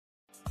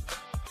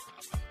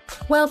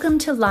Welcome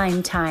to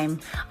Lyme Time.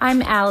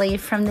 I'm Allie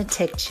from the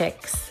Tick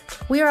Chicks.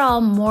 We are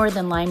all more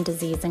than Lyme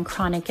disease and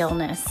chronic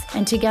illness,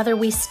 and together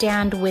we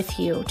stand with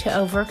you to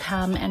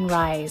overcome and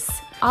rise.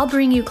 I'll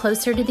bring you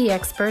closer to the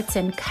experts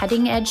in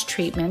cutting-edge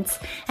treatments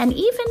and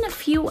even a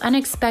few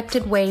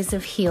unexpected ways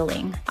of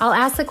healing. I'll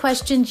ask the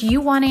questions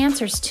you want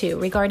answers to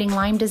regarding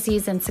Lyme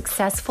disease and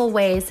successful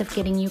ways of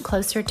getting you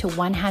closer to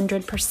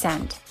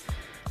 100%.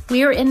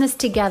 We are in this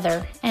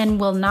together and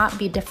will not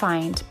be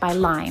defined by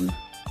Lyme.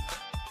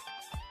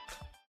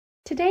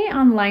 Today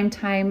on Lyme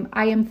Time,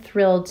 I am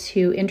thrilled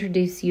to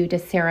introduce you to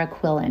Sarah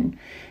Quillen.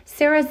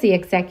 Sarah is the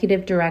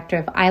Executive Director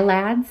of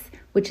ILADS,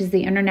 which is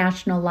the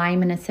International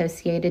Lyme and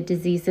Associated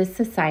Diseases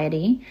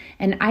Society,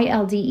 and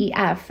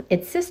ILDEF,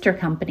 its sister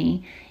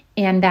company,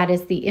 and that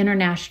is the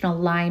International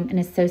Lyme and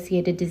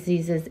Associated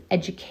Diseases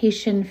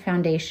Education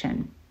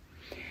Foundation.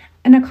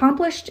 An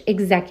accomplished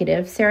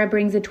executive, Sarah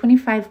brings a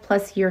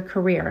 25-plus year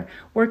career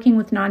working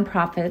with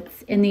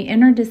nonprofits in the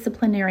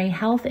interdisciplinary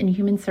health and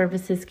human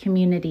services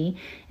community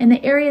in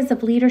the areas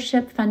of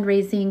leadership,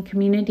 fundraising,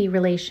 community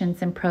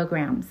relations, and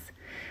programs.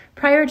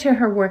 Prior to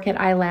her work at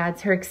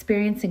ILADS, her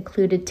experience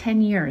included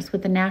 10 years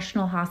with the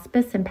National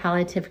Hospice and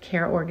Palliative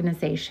Care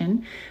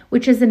Organization,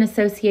 which is an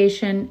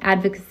association,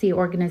 advocacy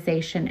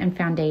organization, and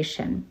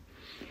foundation.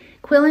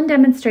 Quillen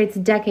demonstrates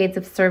decades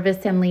of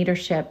service and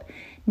leadership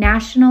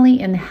nationally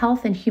in the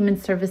health and human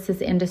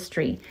services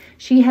industry.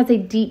 She has a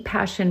deep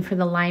passion for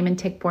the Lyme and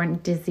tick-borne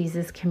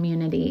diseases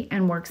community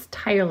and works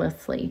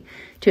tirelessly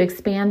to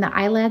expand the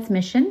ILADS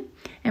mission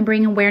and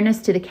bring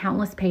awareness to the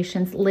countless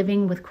patients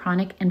living with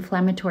chronic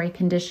inflammatory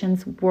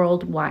conditions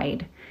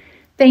worldwide.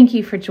 Thank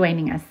you for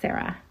joining us,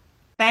 Sarah.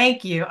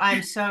 Thank you.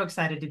 I'm so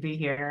excited to be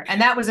here.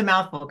 And that was a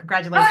mouthful.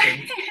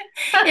 Congratulations.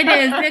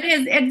 It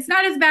is. It's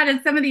not as bad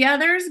as some of the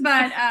others,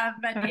 but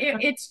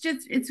it's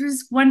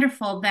just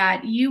wonderful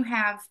that you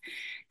have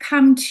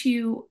come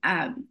to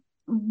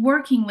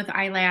working with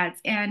ILADS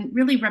and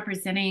really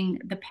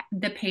representing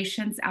the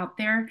patients out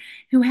there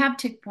who have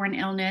tick-borne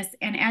illness.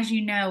 And as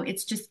you know,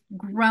 it's just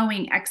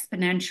growing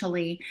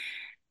exponentially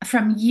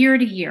from year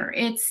to year.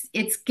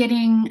 It's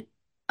getting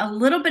a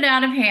little bit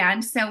out of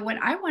hand. So what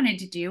I wanted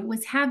to do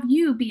was have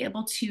you be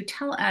able to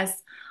tell us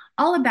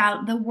all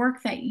about the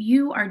work that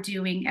you are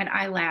doing at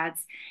ILADS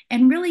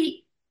and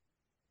really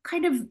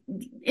kind of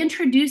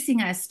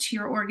introducing us to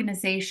your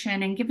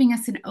organization and giving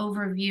us an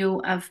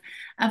overview of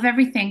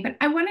everything. But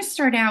I want to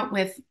start out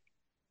with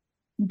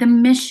the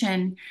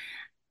mission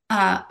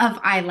of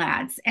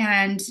ILADS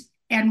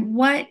and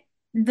what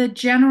the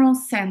general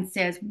sense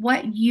is,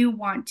 what you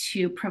want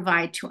to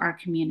provide to our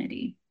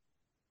community.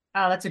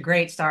 Oh, that's a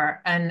great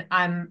start. And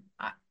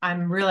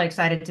I'm really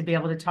excited to be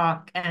able to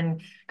talk and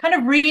kind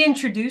of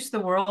reintroduce the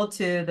world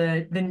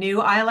to the new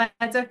ILADS,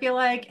 I feel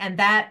like. And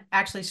that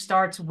actually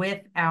starts with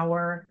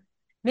our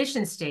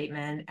mission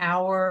statement.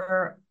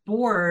 Our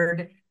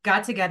board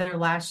got together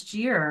last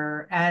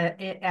year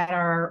at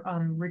our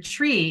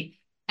retreat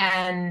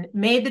and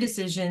made the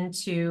decision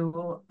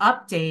to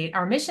update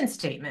our mission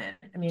statement.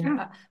 I mean,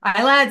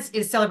 ILADS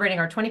is celebrating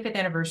our 25th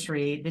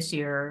anniversary this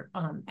year.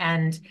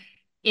 And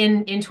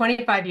in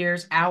 25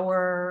 years,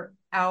 our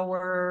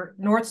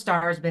North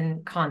Star has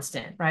been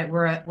constant, right?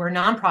 We're a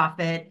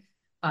nonprofit,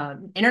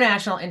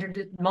 international,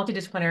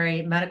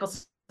 multidisciplinary medical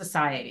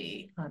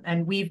society.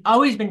 And we've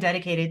always been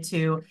dedicated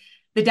to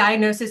the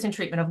diagnosis and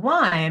treatment of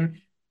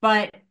Lyme,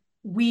 but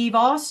we've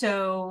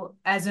also,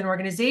 as an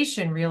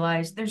organization,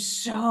 realized there's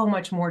so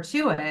much more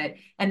to it.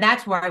 And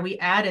that's why we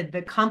added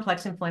the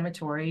complex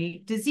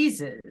inflammatory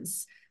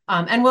diseases.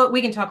 And what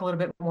we can talk a little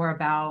bit more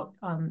about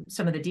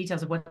some of the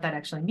details of what that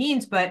actually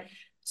means. But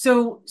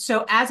so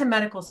as a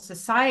medical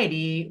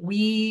society,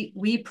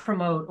 we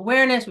promote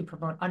awareness, we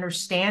promote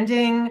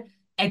understanding,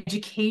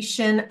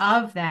 education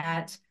of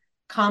that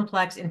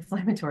complex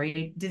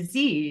inflammatory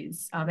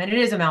disease. And it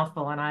is a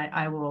mouthful, and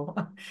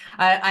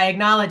I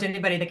acknowledge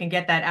anybody that can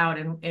get that out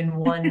in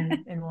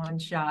one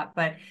shot.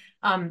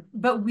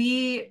 But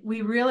we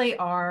really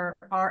are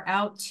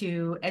out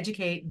to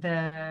educate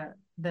the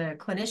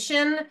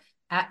clinician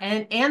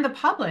and the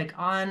public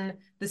on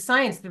the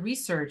science, the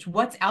research,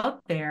 what's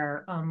out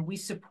there. We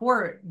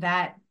support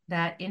that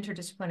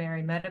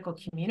interdisciplinary medical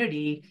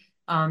community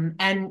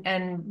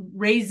and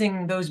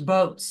raising those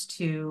boats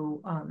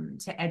to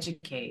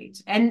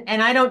educate. And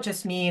I don't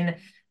just mean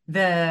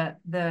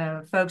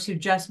the folks who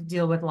just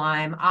deal with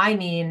Lyme. I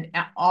mean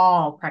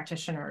all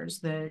practitioners,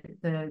 the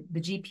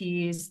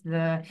GPs,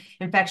 the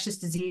infectious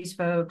disease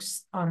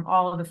folks,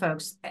 all of the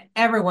folks.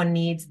 Everyone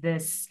needs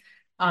this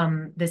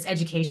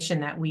education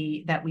that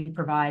we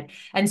provide.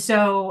 And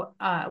so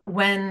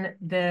when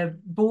the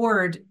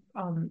board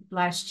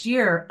last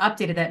year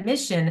updated that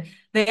mission,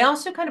 they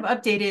also kind of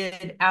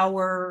updated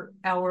our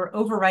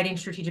overriding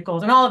strategic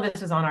goals. And all of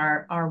this is on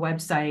our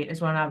website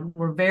as well.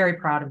 We're very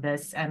proud of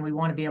this, and we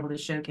want to be able to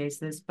showcase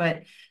this.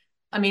 But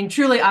I mean,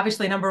 truly,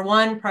 obviously, number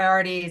one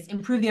priority is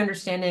improve the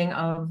understanding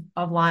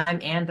of Lyme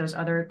and those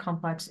other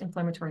complex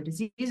inflammatory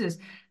diseases.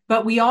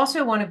 But we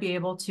also want to be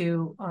able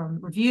to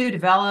review,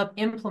 develop,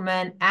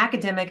 implement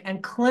academic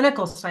and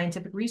clinical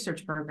scientific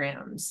research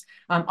programs,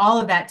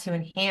 all of that to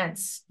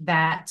enhance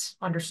that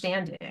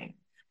understanding.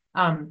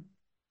 And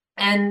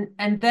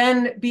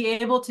then be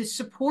able to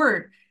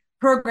support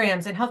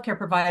programs and healthcare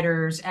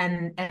providers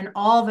and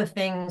all the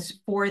things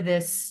for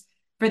this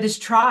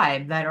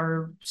tribe that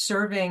are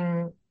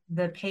serving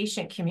the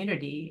patient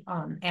community,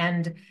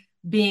 and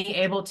being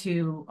able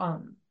to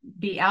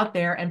be out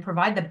there and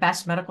provide the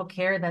best medical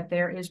care that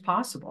there is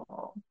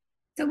possible.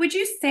 So, would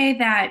you say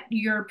that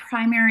your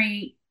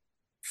primary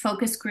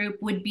focus group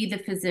would be the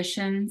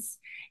physicians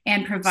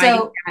and providing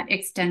So that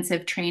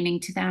extensive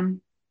training to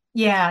them?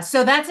 yeah,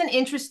 so that's an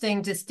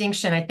interesting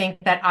distinction. I think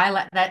that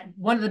that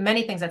one of the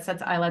many things that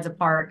sets ILADS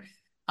apart.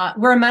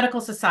 We're a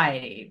medical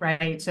society,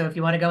 right? So if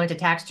you want to go into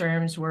tax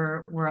terms, we're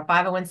a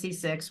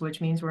 501(c)(6),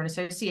 which means we're an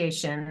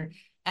association,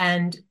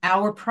 and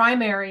our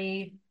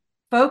primary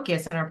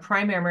focus and our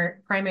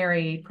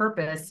primary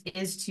purpose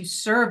is to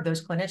serve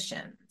those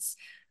clinicians,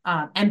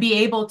 and be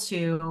able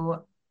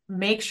to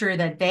make sure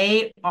that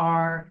they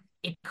are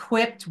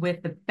equipped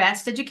with the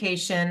best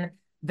education,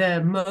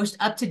 the most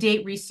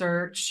up-to-date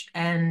research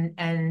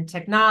and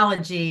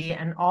technology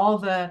and all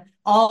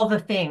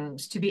the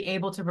things to be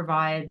able to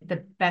provide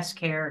the best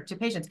care to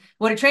patients.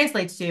 What it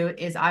translates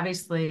to is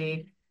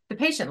obviously the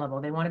patient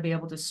level. They want to be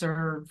able to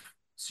serve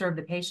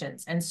the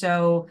patients. And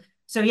so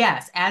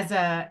yes, as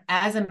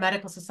a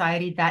medical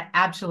society, that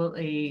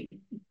absolutely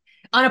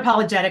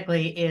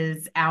unapologetically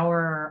is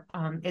our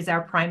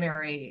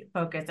primary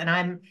focus.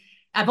 And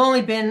I've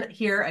only been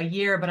here a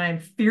year, but I'm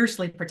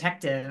fiercely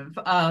protective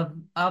of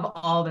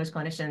all those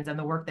clinicians and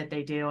the work that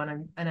they do.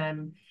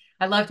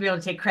 I love to be able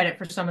to take credit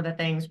for some of the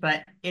things,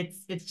 but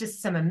it's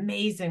just some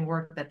amazing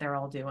work that they're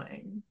all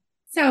doing.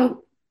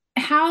 So,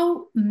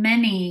 how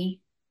many,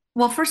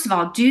 well, first of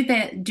all, do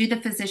the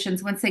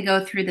physicians, once they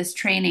go through this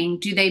training,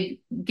 do they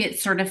get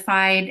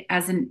certified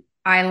as an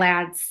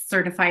ILADS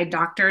certified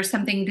doctor or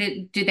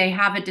something? Do they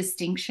have a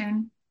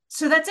distinction?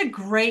 So that's a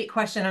great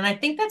question. And I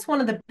think that's one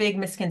of the big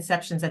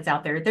misconceptions that's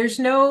out there. There's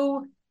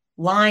no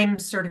Lyme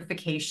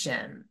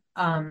certification.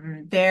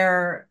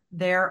 There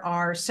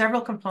are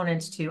several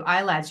components to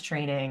ILADS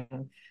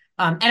training.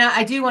 And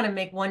I do want to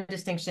make one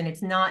distinction.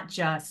 It's not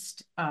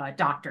just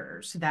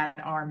doctors that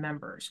are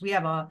members. We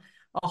have a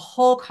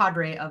whole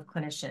cadre of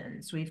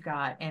clinicians. We've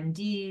got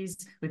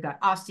MDs, we've got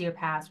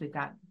osteopaths, we've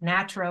got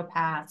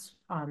naturopaths.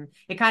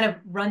 It kind of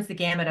runs the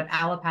gamut of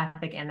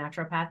allopathic and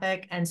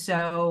naturopathic. And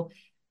so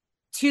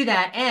to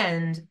that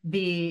end,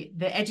 the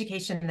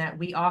education that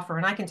we offer,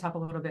 and I can talk a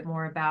little bit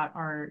more about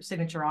our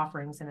signature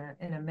offerings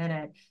in a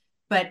minute,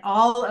 but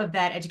all of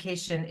that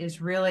education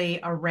is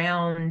really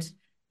around,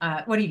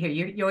 what do you hear?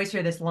 You always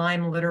hear this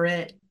Lyme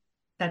literate.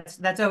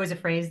 That's always a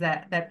phrase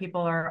that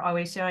people are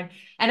always showing.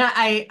 And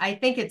I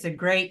think it's a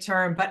great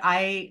term, but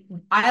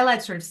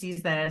ILAD sort of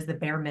sees that as the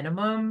bare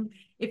minimum,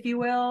 if you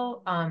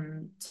will.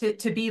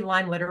 To be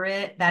Lyme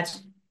literate,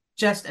 that's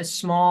just a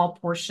small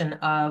portion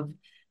of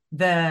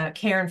the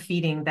care and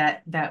feeding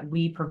that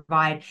we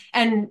provide.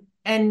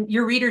 And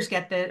your readers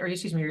get this, or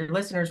excuse me, your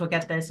listeners will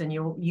get this, and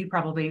you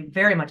probably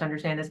very much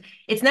understand this.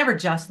 It's never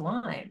just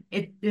Lyme.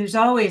 There's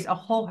always a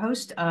whole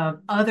host of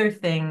other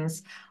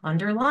things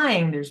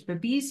underlying. There's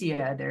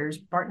Babesia, there's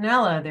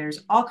Bartonella,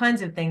 there's all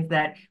kinds of things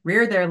that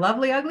rear their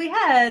lovely ugly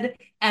head.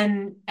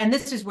 And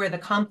this is where the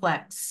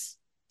complex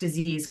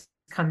disease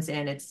comes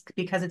in. It's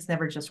because it's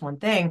never just one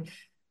thing.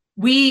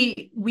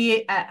 We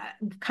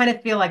kind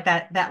of feel like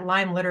that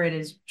Lyme literate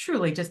is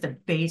truly just a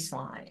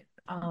baseline.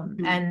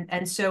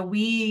 And so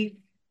we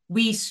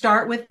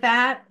start with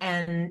that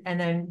and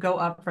then go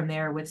up from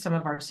there with some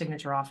of our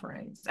signature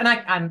offerings. And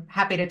I'm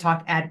happy to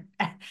talk at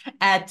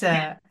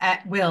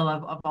will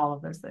of all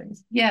of those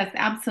things. Yes,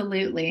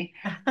 absolutely.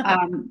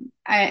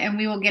 And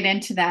we will get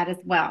into that as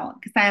well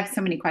because I have so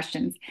many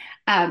questions.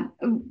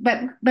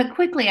 But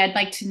quickly, I'd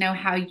like to know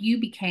how you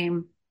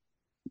became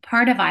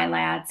part of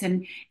ILADS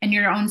and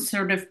your own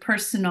sort of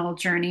personal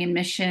journey and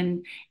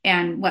mission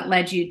and what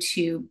led you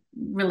to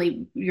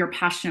really your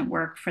passionate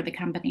work for the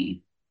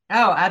company.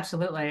 Oh,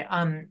 absolutely.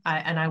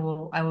 I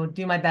will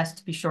do my best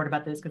to be short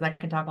about this because I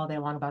can talk all day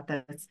long about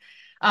this.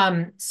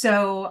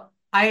 So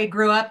I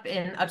grew up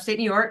in upstate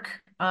New York.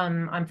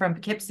 I'm from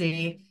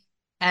Poughkeepsie,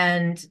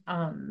 and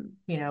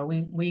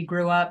we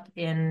grew up up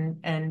in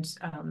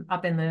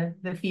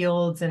the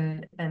fields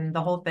and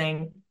the whole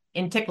thing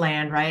in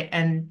Tickland, right?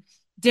 And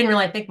didn't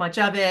really think much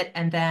of it,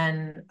 and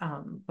then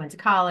went to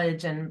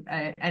college, and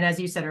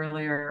as you said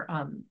earlier,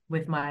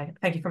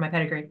 thank you for my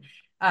pedigree.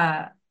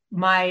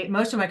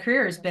 Most of my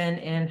career has been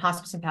in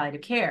hospice and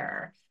palliative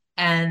care,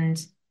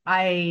 and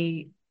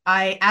I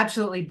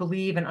absolutely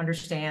believe and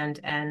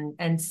understand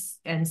and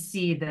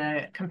see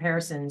the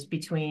comparisons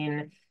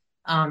between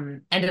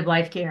end of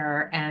life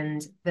care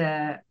and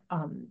the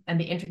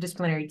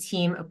interdisciplinary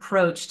team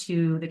approach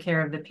to the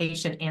care of the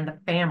patient and the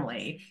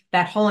family.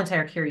 That whole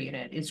entire care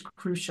unit is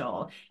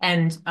crucial.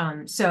 And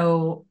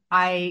so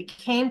I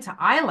came to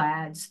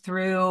ILADS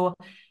through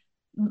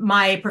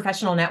my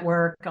professional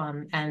network,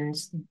 and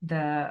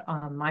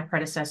my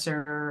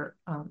predecessor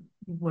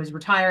was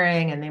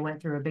retiring, and they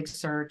went through a big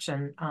search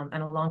and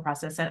a long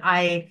process. And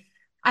I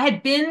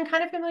had been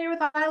kind of familiar with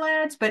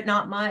ILADS, but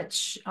not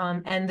much.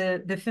 And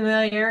the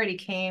familiarity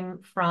came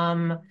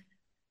from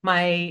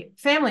my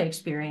family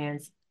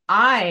experience.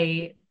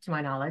 I, to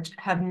my knowledge,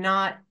 have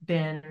not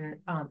been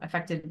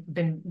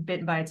been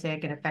bitten by a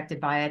tick and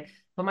affected by it,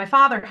 but my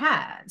father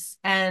has.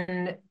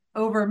 And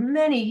over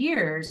many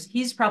years,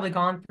 he's probably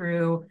gone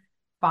through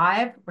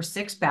 5 or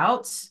 6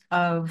 bouts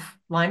of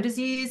Lyme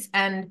disease.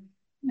 And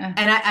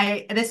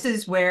this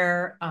is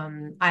where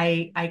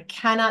I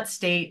cannot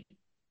state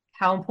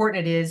how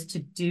important it is to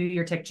do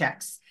your tick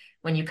checks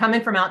when you come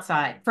in from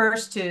outside.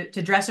 First, to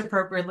dress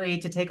appropriately,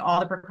 to take all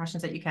the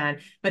precautions that you can,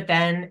 but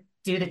then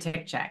do the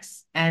tick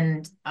checks.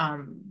 And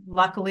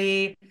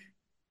luckily,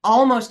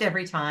 almost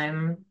every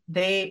time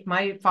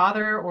my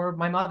father or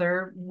my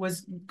mother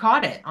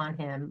caught it on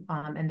him,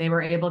 and they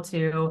were able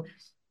to.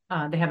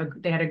 They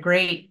had a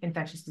great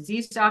infectious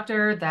disease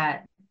doctor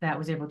that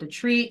was able to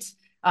treat,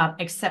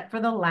 except for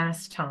the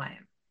last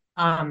time.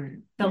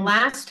 The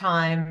last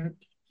time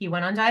he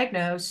went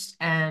undiagnosed,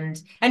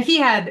 and he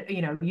had,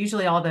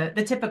 usually all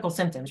the typical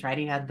symptoms, right?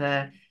 He had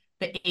the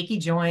achy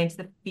joints,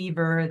 the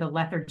fever, the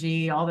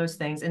lethargy, all those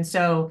things. And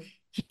so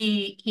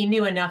he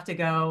knew enough to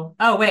go,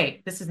 oh,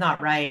 wait, this is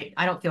not right.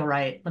 I don't feel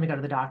right. Let me go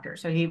to the doctor.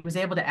 So he was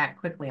able to act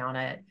quickly on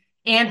it,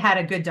 and had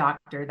a good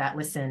doctor that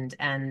listened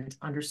and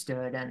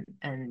understood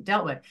and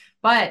dealt with.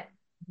 But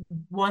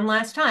one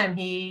last time,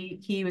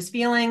 he was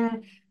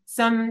feeling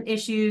some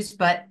issues,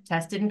 but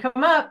test didn't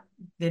come up.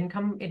 It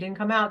didn't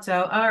come out.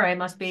 So, all right, I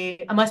must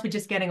be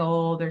just getting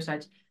old or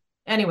such.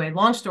 Anyway,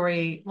 long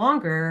story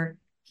longer,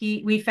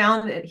 we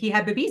found that he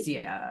had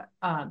babesia,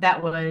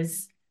 that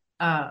was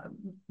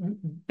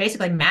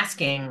basically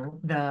masking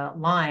the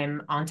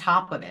Lyme on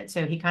top of it.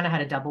 So he kind of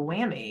had a double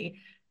whammy.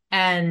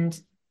 And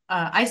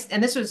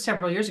and this was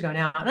several years ago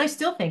now, and I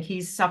still think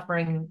he's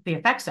suffering the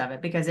effects of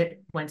it, because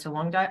it went so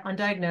long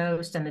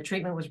undiagnosed, and the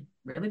treatment was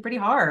really pretty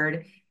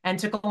hard and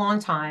took a long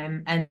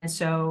time. And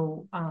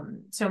so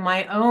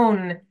my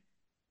own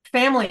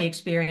family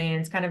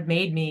experience kind of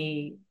made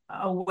me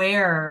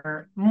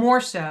aware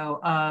more so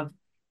of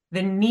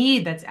the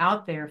need that's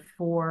out there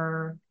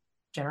for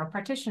general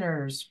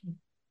practitioners.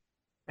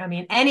 I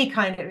mean, any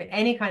kind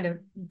of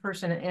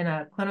person in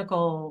a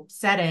clinical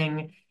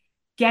setting,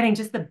 getting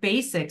just the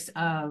basics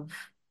of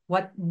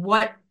what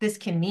this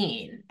can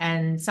mean.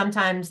 And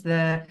sometimes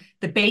the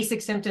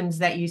basic symptoms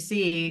that you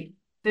see,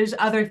 there's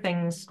other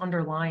things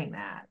underlying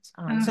that.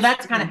 So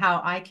that's kind of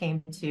how I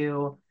came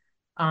to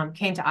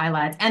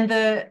ILADS. And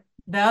the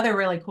other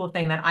really cool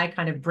thing that I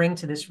kind of bring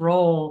to this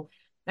role,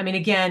 I mean,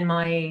 again,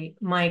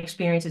 my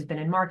experience has been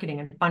in marketing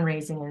and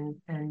fundraising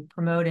and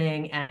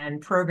promoting and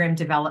program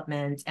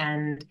development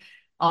and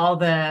all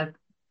the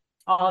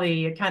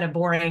kind of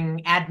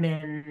boring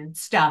admin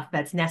stuff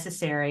that's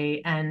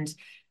necessary. And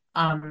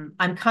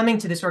I'm coming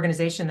to this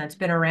organization that's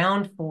been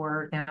around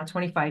for now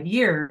 25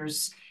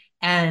 years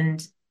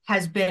and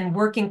has been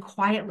working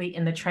quietly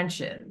in the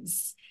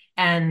trenches.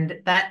 And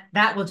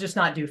that will just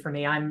not do for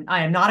me. I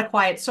am not a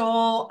quiet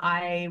soul.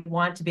 I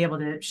want to be able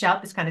to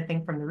shout this kind of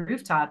thing from the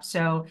rooftop.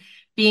 So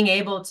being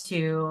able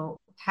to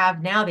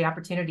have now the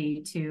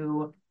opportunity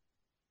to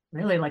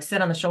really like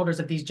sit on the shoulders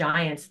of these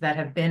giants that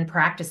have been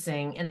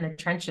practicing in the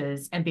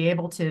trenches and be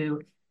able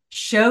to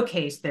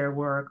showcase their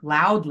work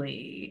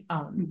loudly,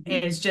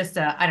 is just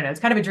I don't know, it's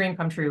kind of a dream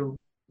come true,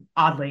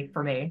 oddly,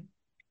 for me.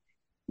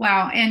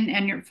 Wow.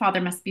 And your father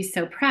must be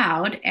so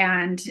proud.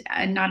 And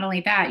not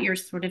only that, you're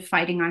sort of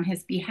fighting on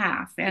his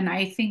behalf. And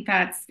I think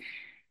that's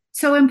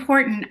so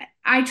important.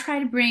 I try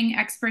to bring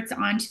experts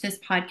onto this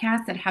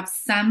podcast that have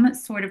some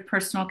sort of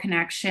personal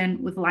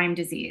connection with Lyme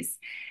disease.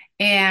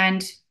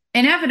 And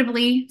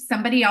inevitably,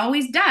 somebody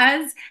always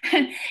does,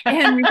 and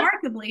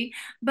remarkably,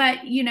 but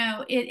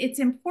it's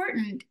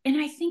important. And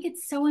I think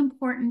it's so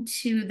important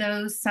to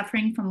those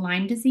suffering from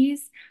Lyme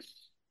disease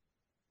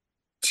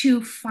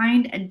to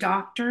find a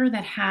doctor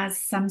that has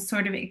some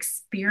sort of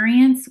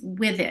experience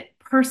with it,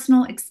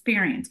 personal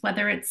experience,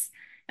 whether it's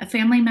a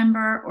family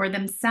member or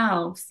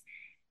themselves.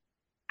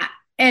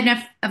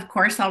 And of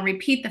course, I'll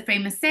repeat the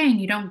famous saying,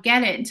 you don't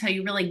get it until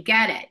you really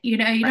get it. You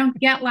don't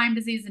get Lyme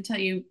disease until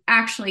you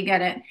actually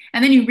get it.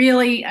 And then you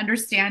really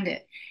understand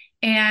it.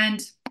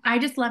 And I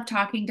just love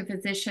talking to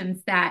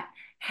physicians that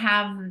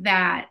have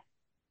that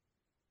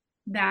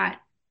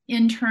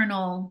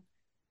internal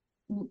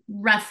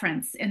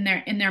reference in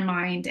their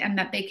mind, and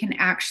that they can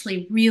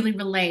actually really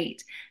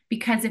relate.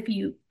 Because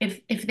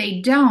if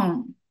they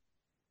don't,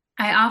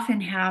 I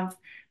often have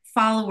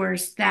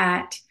followers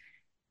that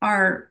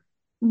are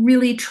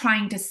really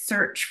trying to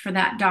search for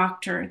that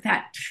doctor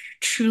that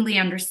truly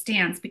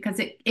understands, because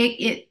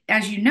it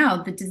as you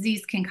know, the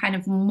disease can kind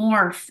of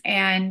morph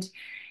and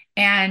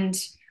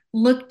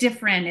look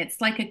different. It's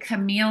like a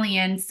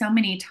chameleon so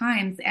many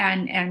times,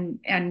 and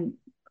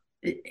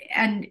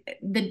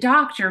the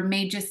doctor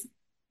may just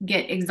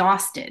get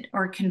exhausted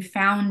or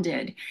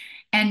confounded.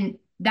 And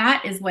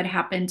that is what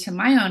happened to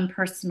my own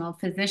personal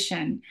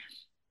physician.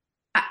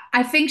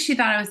 I think she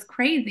thought I was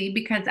crazy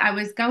because I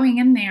was going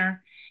in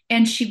there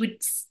and she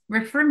would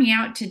refer me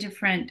out to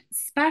different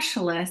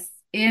specialists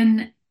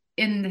in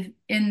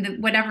the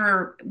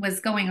whatever was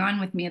going on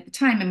with me at the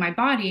time in my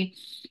body,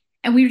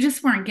 and we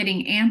just weren't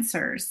getting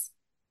answers.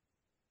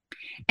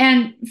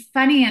 And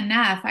funny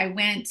enough, I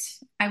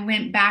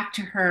went back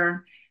to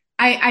her.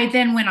 I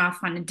then went off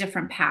on a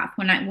different path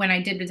when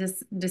I did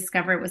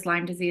discover it was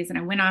Lyme disease, and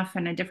I went off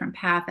on a different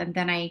path. And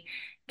then I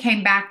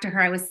came back to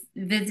her. I was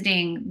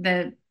visiting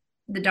the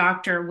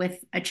doctor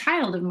with a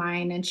child of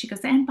mine, and she goes,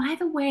 "And by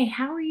the way,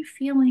 how are you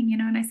feeling?"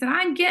 And I said,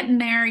 "I'm getting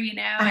there,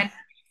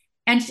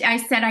 I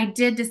said, "I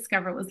did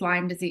discover it was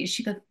Lyme disease."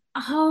 She goes,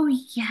 "Oh,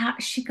 yeah."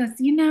 She goes,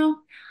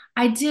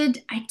 I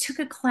took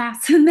a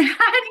class in that."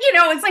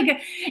 It's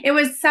like it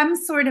was some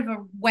sort of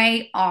a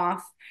way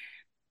off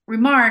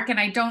remark. And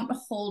I don't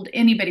hold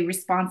anybody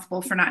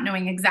responsible for not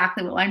knowing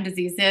exactly what Lyme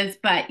disease is.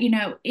 But,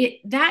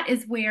 that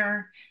is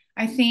where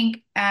I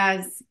think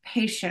as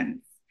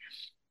patients,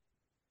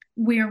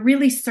 we're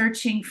really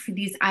searching for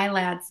these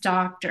ILADS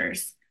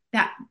doctors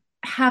that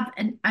have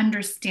an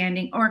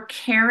understanding or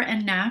care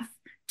enough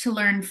to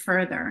learn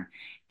further.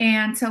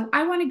 And so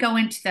I want to go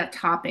into that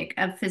topic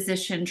of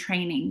physician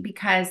training,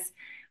 because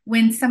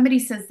when somebody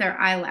says they're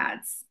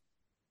ILADS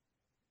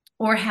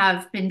or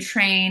have been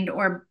trained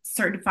or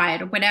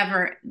certified or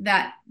whatever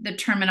that the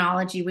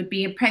terminology would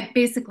be,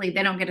 basically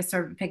they don't get a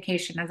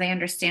certification as I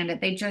understand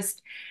it. They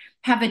just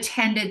have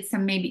attended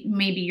some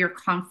maybe your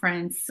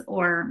conference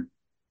or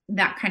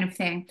that kind of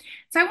thing.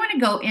 So I want to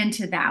go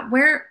into that.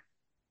 Where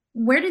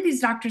do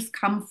these doctors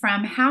come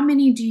from? How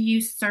many do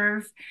you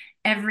serve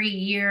every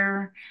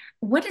year?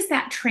 What does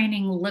that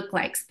training look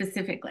like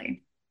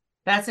specifically?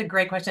 That's a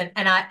great question.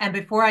 And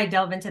before I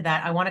delve into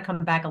that, I want to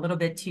come back a little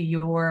bit to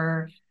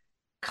your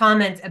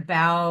comment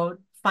about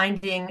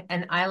finding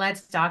an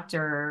ILADS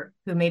doctor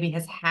who maybe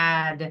has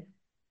had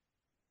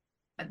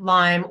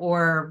Lyme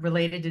or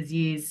related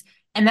disease.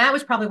 And that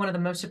was probably one of the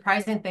most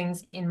surprising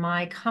things in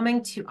my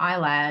coming to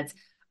ILADS.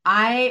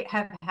 I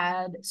have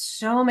had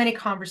so many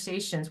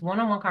conversations,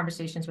 one-on-one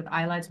conversations with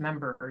ILADS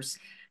members.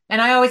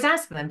 And I always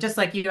ask them, just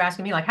like you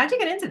asking me, like, how'd you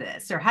get into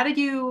this? Or how'd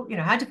you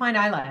find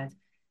ILADS?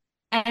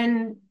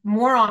 And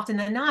more often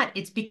than not,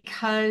 it's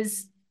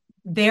because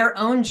their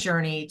own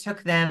journey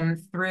took them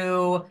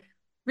through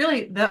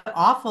really the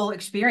awful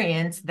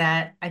experience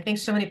that I think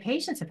so many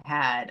patients have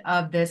had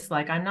of this,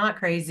 like, I'm not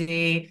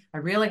crazy, I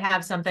really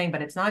have something,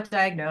 but it's not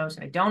diagnosed,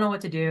 and I don't know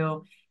what to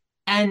do.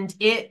 And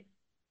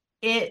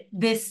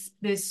this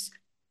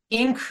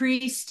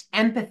increased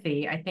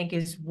empathy, I think,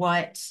 is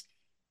what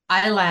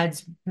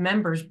ILADS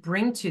members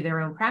bring to their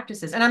own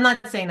practices. And I'm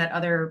not saying that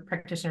other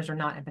practitioners are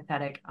not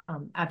empathetic,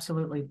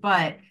 absolutely,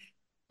 but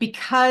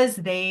because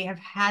they have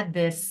had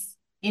this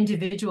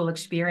individual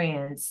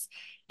experience,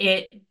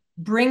 it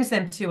brings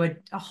them to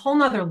a whole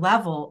nother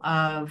level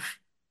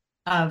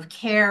of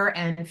care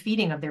and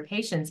feeding of their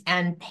patients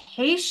and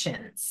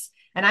patients.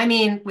 And I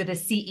mean with a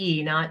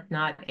CE, not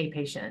a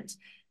patient,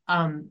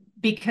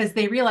 because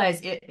they realize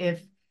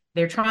if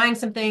they're trying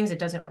some things, it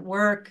doesn't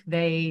work,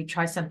 they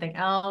try something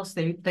else,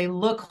 they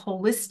look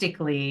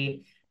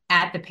holistically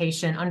at the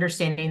patient,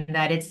 understanding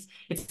that it's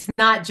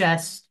not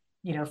just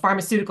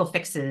pharmaceutical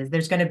fixes.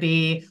 There's going to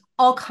be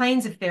all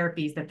kinds of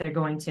therapies that they're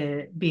going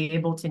to be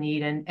able to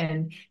need,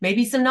 and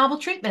maybe some novel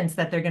treatments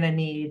that they're going to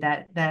need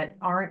that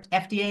aren't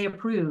FDA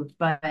approved,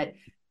 but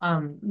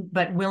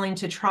willing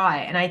to try.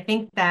 And I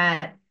think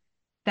that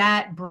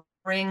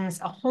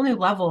brings a whole new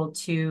level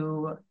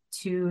to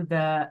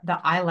the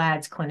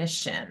ILADS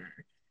clinician.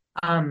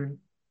 And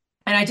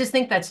I just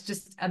think that's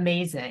just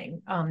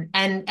amazing.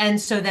 And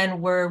so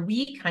then where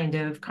we kind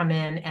of come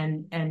in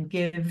and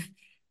give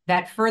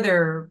that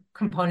further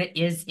component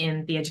is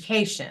in the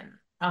education.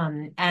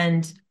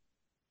 And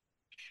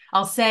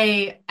I'll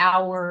say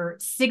our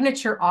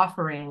signature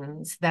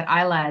offerings that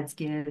ILADS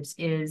gives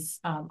is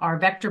our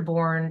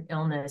vector-borne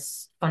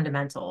illness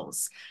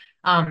fundamentals.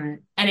 And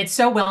it's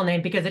so well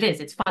named because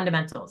it's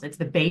fundamentals. It's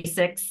the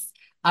basics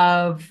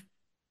of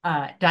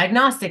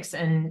diagnostics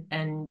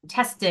and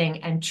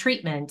testing and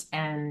treatment,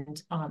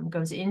 and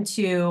goes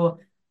into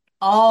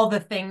all the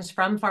things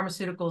from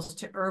pharmaceuticals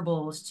to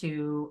herbals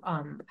to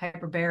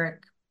hyperbaric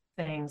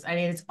things. I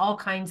mean, it's all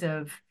kinds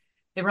of,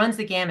 it runs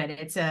the gamut.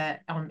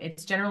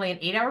 It's generally an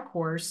 8-hour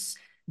course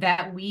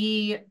that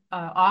we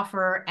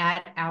offer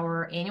at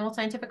our annual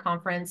scientific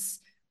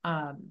conference.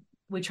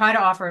 We try to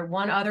offer it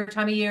one other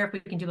time a year if we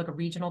can do like a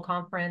regional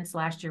conference.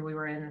 Last year we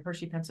were in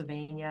Hershey,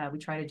 Pennsylvania. We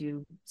try to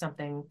do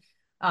something.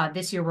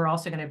 This year we're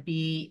also going to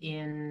be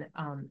in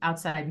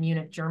outside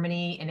Munich,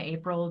 Germany in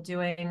April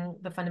doing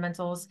the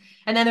fundamentals.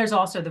 And then there's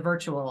also the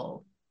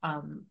virtual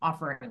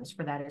offerings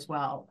for that as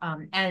well.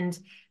 And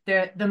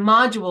the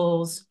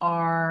modules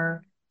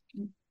are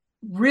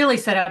really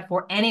set up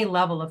for any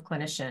level of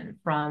clinician,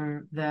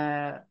 from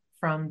the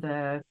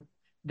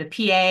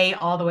PA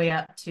all the way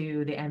up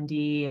to the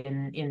MD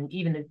and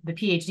even the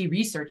PhD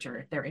researcher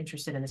if they're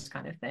interested in this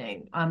kind of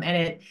thing.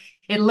 And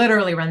it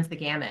literally runs the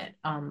gamut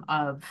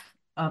of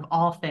of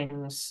all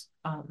things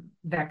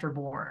vector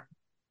borne.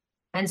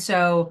 And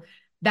so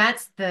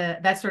that's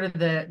sort of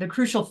the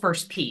crucial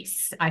first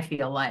piece, I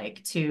feel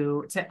like,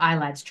 to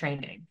ILADS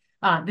training.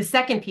 The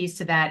second piece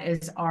to that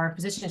is our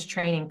physicians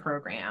training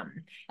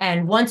program.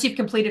 And once you've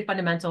completed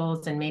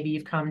fundamentals and maybe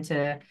you've come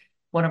to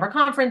one of our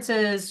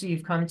conferences,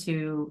 you've come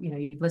to,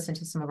 you've listened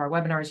to some of our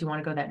webinars, you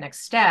want to go that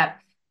next step,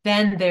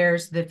 then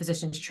there's the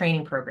physicians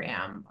training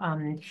program.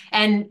 And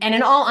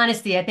in all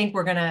honesty, I think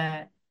we're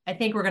gonna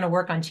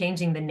work on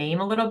changing the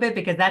name a little bit,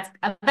 because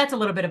that's a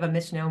little bit of a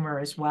misnomer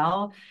as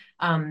well.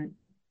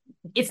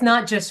 It's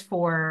not just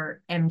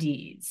for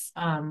MDs.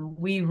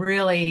 We're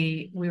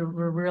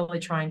really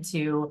trying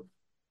to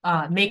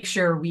make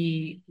sure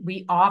we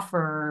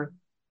offer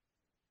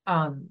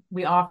the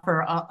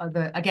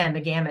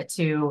gamut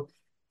to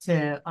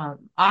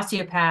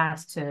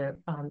osteopaths, to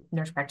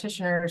nurse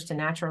practitioners, to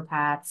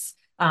naturopaths.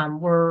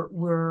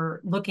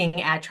 We're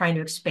looking at trying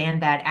to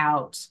expand that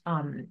out,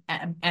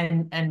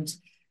 and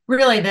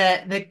really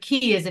the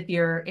key is if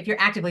you're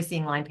actively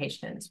seeing Lyme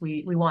patients,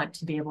 we want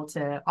to be able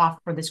to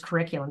offer this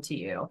curriculum to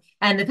you.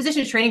 And the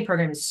physician training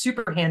program is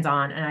super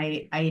hands-on, and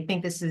I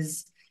think this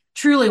is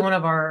truly one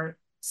of our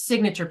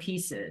signature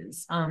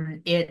pieces.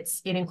 It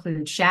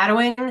includes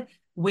shadowing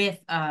with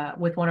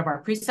one of our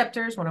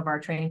preceptors, one of our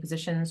training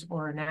physicians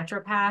or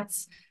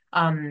naturopaths.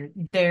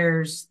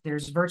 There's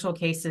virtual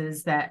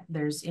cases,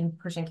 there's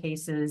in-person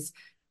cases.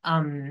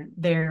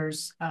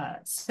 There's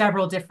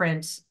several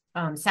different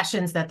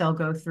sessions that they'll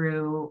go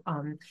through.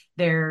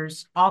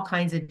 There's all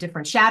kinds of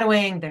different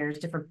shadowing. There's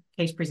different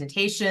case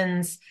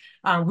presentations.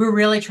 We're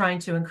really trying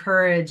to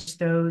encourage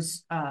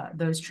those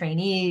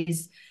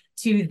trainees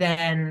to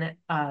then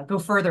go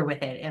further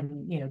with it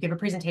and give a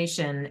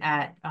presentation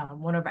at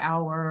one of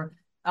our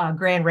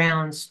grand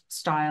rounds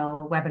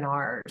style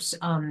webinars.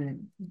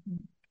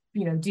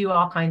 Do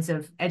all kinds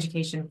of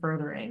education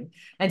furthering.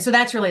 And so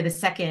that's really the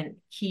second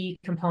key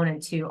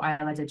component to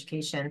ILADS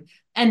education.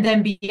 And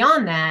then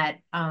beyond that,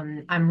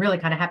 I'm really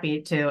kind of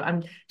happy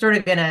I'm sort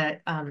of gonna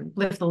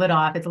lift the lid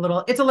off. It's a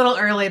little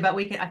early, but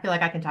I feel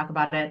like I can talk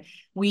about it.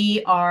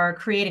 We are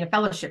creating a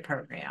fellowship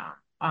program,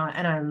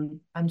 and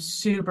I'm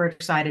super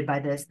excited by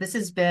this. This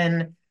has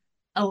been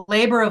a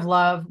labor of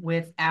love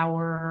with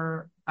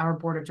our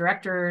board of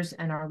directors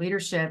and our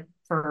leadership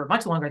for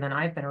much longer than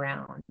I've been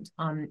around.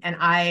 And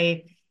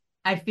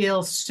I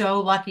feel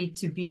so lucky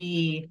to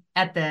be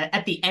at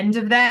the end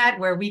of that,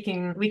 where we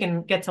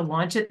can get to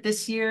launch it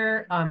this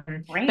year.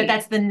 But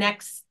that's the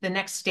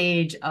next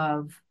stage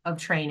of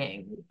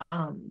training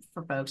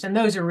for folks, and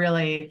that's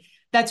really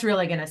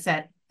going to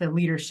set the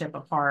leadership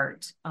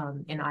apart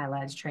in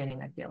ILADS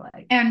training, I feel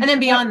like. And then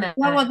beyond that,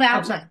 what will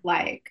that look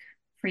like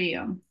for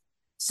you?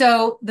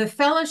 So the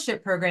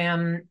fellowship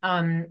program,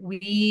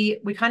 we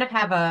kind of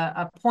have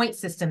a point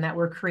system that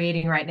we're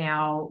creating right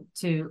now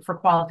for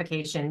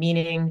qualification,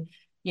 meaning,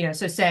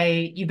 so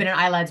say you've been an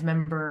ILADS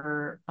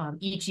member,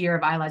 each year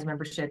of ILADS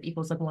membership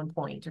equals like 1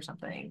 point or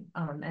something.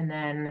 And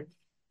then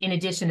in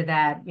addition to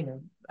that,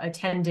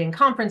 attending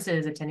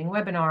conferences, attending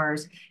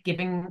webinars,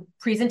 giving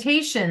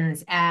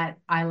presentations at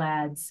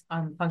ILADS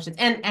functions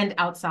and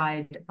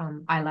outside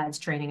ILADS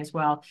training as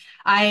well.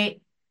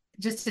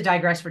 Just to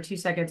digress for 2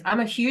 seconds,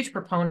 I'm a huge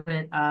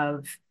proponent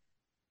of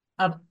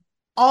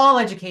all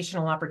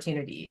educational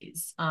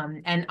opportunities.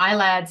 And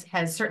ILADS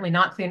has certainly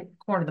not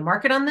cornered the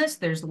market on this.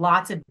 There's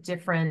lots of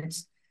different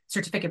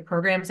certificate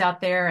programs out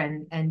there,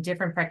 and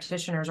different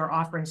practitioners are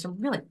offering some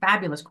really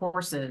fabulous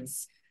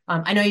courses.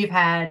 I know you've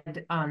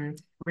had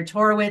Rich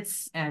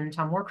Horowitz and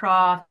Tom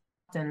Warcroft,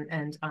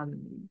 and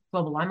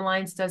Global Lyme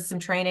Alliance does some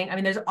training. I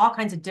mean, there's all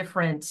kinds of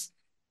different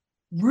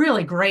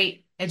really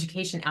great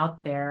education out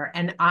there.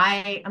 And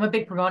I'm a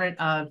big proponent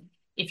of,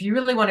 if you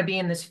really want to be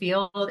in this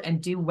field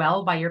and do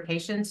well by your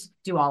patients,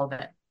 do all of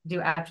it.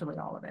 Do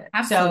absolutely all of it.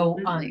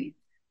 Absolutely.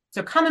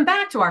 So coming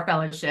back to our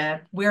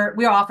fellowship, we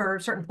offer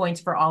certain points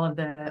for all of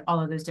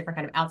those different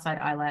kind of outside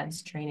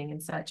ILADS training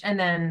and such. And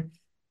then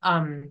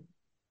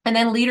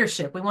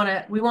leadership. We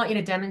want you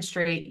to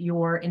demonstrate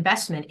your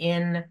investment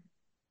in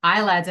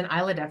ILADS and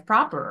ILADF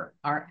proper.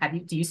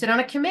 Do you sit on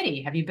a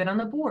committee? Have you been on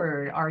the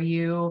board?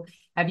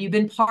 Have you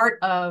been part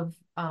of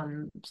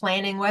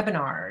planning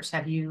webinars?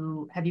 Have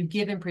you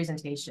given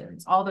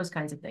presentations? All those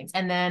kinds of things.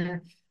 And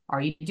then, are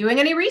you doing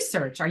any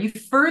research? Are you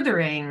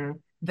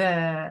furthering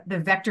the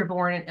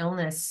vector-borne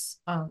illness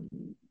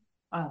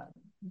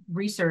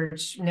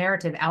research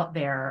narrative out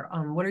there?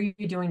 What are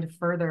you doing to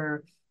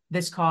further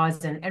this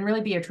cause and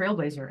really be a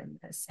trailblazer in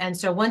this? And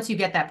so once you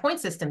get that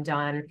point system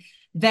done,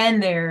 then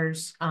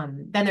there's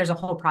a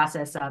whole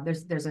process of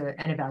there's an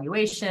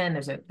evaluation,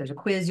 there's a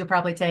quiz you'll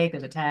probably take,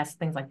 there's a test,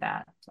 things like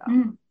that. So.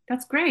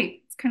 That's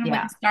great. It's kind of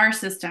like a star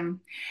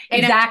system.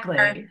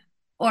 Exactly.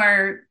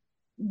 Or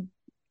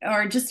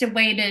just a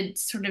way to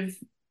sort of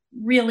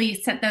really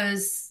set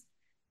those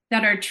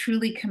that are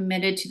truly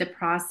committed to the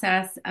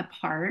process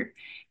apart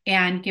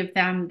and give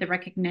them the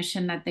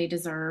recognition that they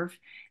deserve.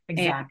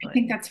 Exactly. And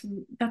I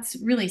think that's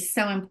really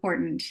so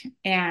important.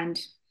 And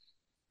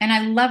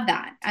I love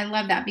that. I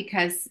love that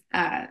because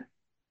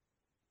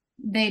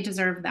they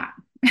deserve that.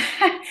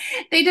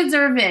 They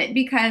deserve it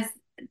because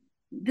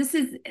this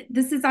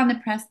is on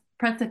the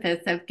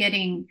precipice of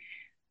getting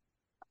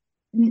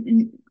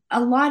a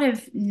lot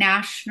of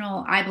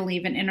national, I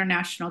believe, and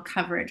international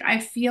coverage. I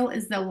feel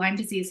as though Lyme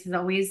disease has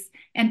always,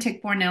 and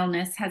tick-borne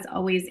illness has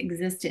always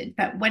existed.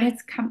 But what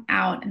has come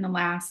out in the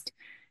last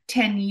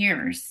 10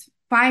 years,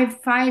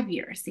 five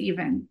years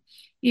even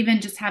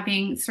just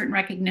having certain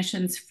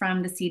recognitions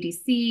from the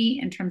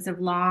CDC in terms of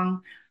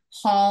long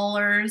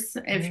haulers,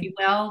 if you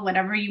will,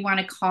 whatever you want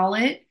to call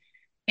it.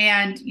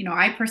 And,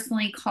 I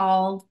personally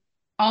call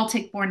all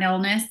tick-borne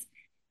illness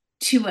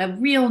to a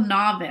real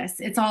novice,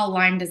 it's all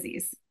Lyme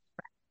disease.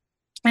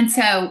 And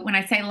so when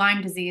I say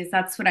Lyme disease,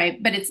 that's but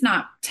it's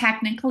not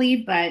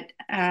technically, but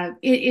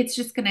it's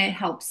just going to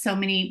help so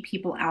many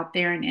people out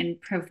there and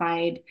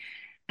provide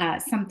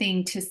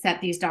something to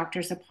set these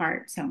doctors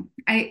apart. So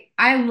I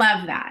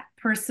love that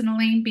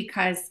personally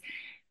because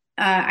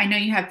I know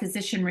you have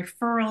physician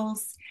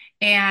referrals,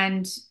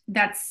 and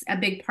that's a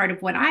big part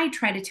of what I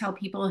try to tell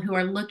people who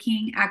are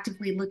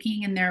actively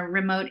looking in their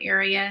remote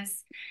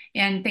areas.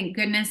 And thank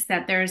goodness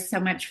that there's so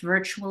much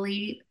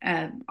virtually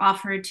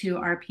offered to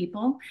our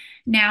people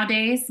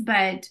nowadays,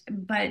 but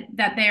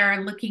that they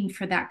are looking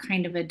for that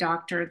kind of a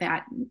doctor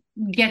that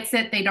gets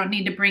it. They don't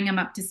need to bring them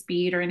up to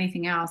speed or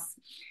anything else.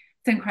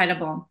 It's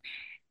incredible.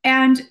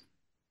 And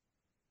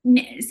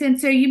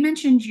so you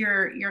mentioned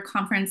your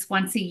conference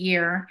once a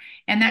year,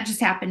 and that just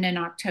happened in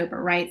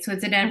October, right? So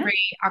is it every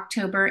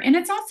October? And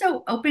it's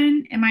also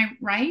open, am I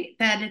right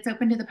that it's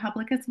open to the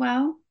public as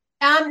well?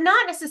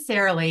 Not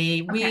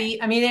necessarily. Okay.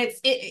 I mean,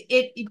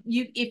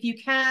 if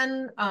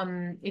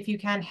you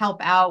can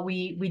help out,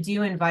 we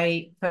do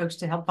invite folks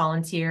to help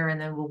volunteer, and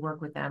then we'll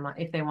work with them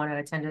if they want to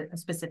attend a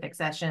specific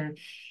session.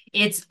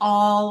 It's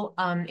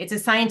a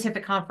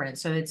scientific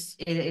conference, so it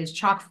is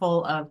chock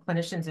full of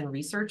clinicians and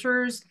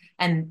researchers,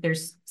 and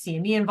there's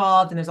CME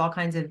involved, and there's all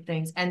kinds of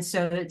things, and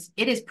so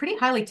it is pretty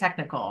highly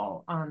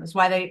technical. That's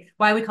why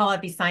we call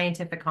it the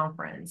scientific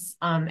conference.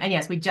 And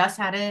yes, we just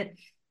had it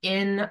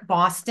in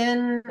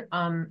Boston,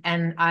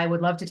 and I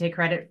would love to take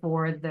credit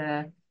for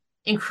the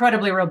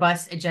incredibly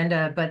robust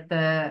agenda, but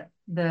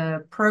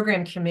the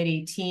program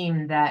committee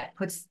team that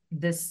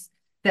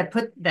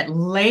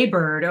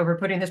labored over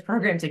putting this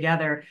program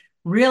together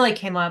really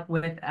came up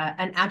with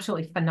an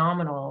absolutely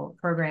phenomenal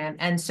program.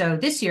 And so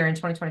this year in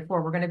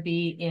 2024, we're going to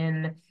be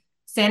in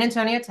San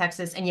Antonio,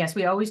 Texas, and yes,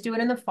 we always do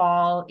it in the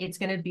fall. It's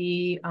going to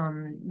be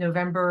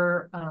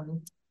November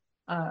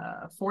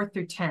 4th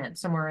through 10th,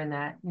 somewhere in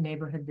that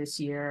neighborhood this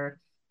year.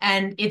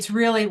 And it's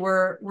really,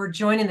 we're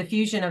joining the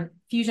fusion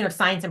of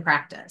science and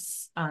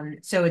practice.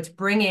 So it's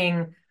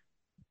bringing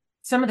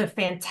some of the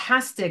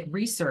fantastic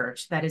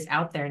research that is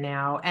out there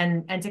now.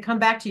 And to come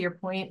back to your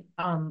point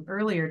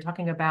earlier,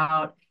 talking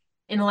about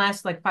in the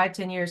last like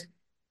 5-10 years,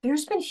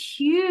 there's been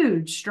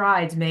huge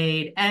strides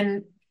made.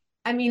 And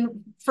I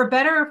mean, for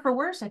better or for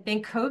worse, I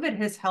think COVID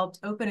has helped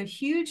open a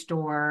huge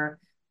door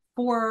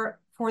for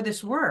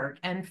this work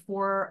and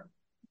for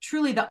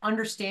truly the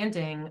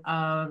understanding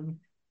of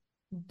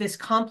this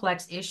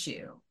complex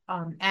issue.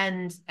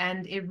 And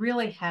it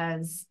really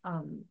has,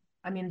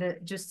 I mean,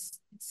 just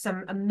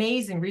some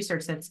amazing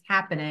research that's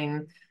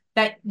happening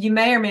that you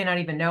may or may not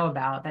even know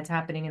about, that's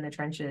happening in the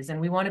trenches.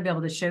 And we want to be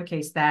able to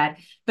showcase that,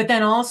 but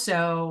then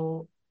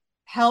also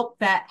help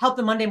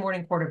the Monday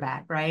morning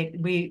quarterback, right?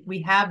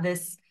 We have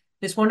this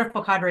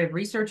wonderful cadre of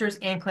researchers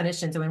and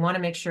clinicians, and we want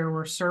to make sure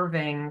we're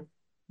serving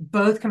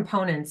both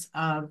components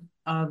of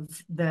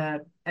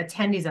the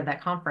attendees of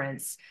that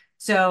conference.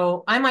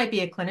 So I might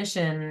be a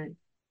clinician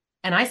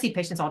and I see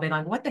patients all day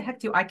long. What the heck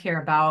do I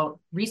care about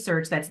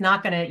research that's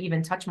not going to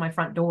even touch my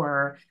front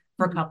door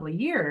for a couple of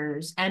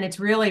years? And it's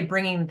really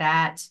bringing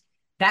that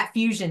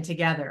fusion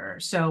together.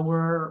 So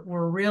we're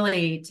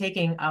really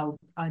taking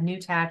a new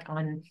tack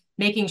on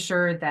making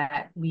sure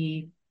that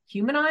we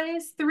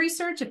humanize the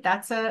research, if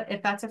that's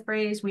a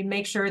phrase. We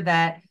make sure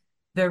that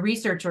the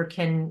researcher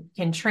can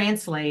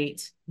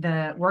translate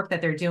the work that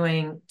they're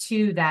doing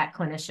to that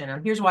clinician.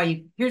 And here's why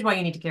you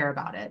need to care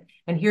about it,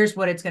 and here's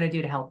what it's going to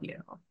do to help you.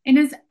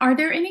 And are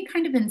there any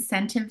kind of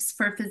incentives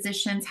for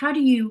physicians? How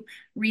do you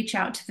reach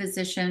out to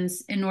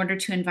physicians in order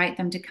to invite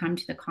them to come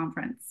to the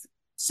conference?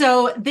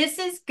 So this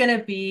is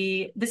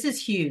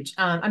huge.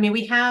 I mean,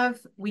 we have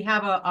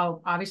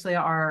obviously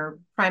our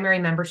primary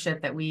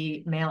membership that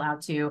we mail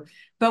out to,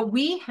 but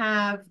we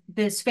have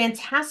this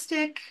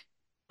fantastic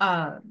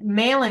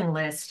mailing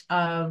list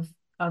of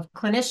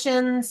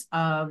clinicians,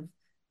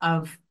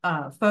 of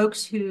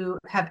folks who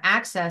have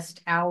accessed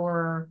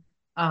our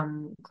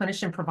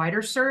clinician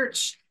provider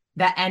search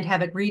and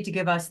have agreed to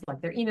give us like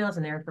their emails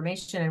and their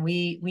information, and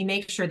we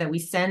make sure that we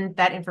send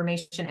that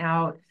information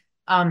out.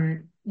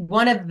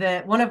 One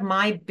of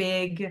my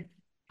big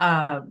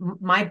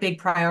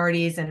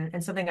priorities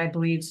and something I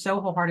believe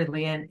so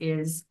wholeheartedly in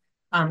is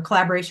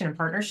collaboration and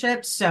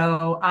partnership.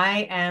 So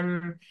I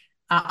am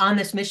on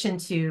this mission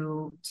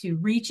to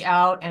reach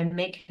out and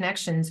make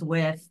connections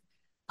with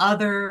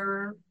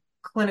other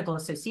clinical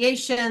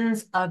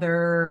associations,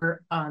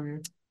 other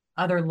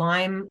other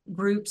Lyme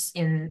groups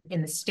in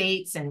the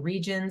states and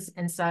regions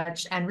and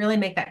such, and really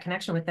make that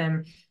connection with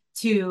them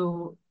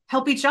to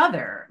help each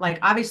other. Like,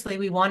 obviously,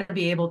 we want to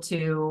be able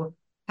to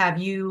have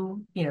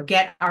you,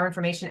 get our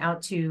information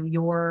out to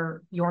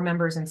your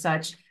members and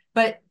such.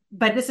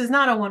 But this is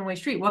not a one-way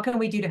street. What can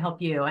we do to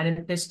help you?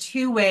 And this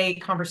two-way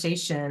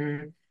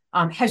conversation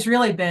has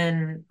really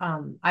been,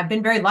 I've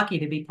been very lucky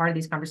to be part of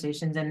these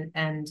conversations.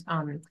 And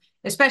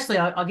especially,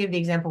 I'll give the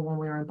example when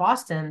we were in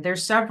Boston,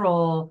 there's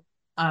several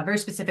very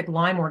specific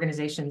Lyme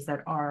organizations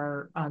that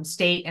are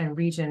state and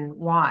region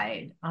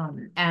wide.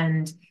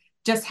 And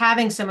just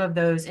having some of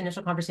those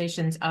initial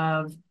conversations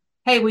of,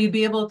 hey, will you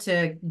be able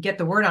to get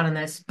the word out on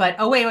this? But,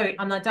 oh, wait,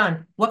 I'm not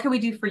done. What can we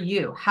do for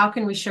you? How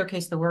can we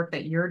showcase the work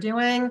that you're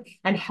doing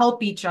and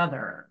help each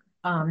other?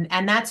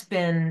 And that's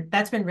been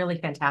really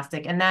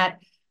fantastic. And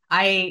that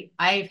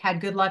I've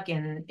had good luck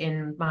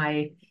in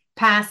my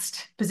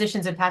past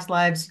positions and past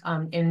lives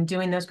in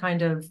doing those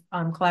kind of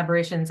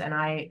collaborations. And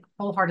I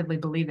wholeheartedly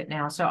believe it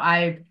now. So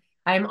I'm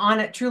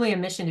on truly a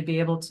mission to be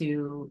able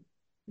to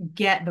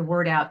get the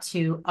word out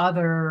to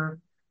other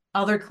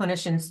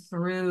clinicians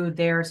through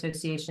their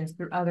associations,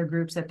 through other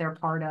groups that they're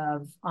part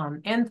of,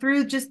 and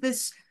through just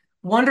this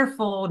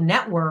wonderful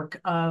network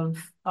of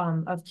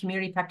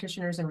community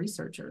practitioners and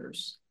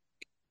researchers.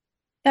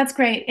 That's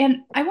great. And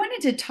I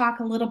wanted to talk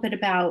a little bit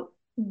about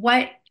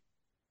what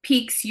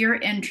piques your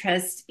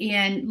interest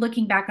in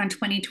looking back on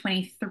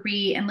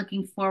 2023 and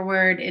looking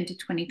forward into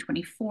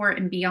 2024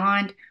 and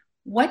beyond.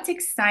 What's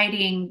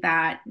exciting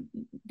that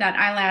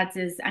ILADS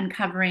is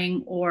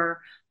uncovering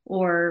or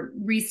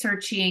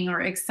researching or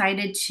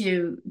excited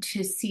to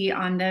see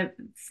on the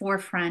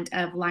forefront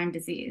of Lyme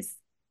disease?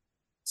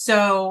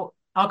 So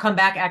I'll come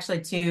back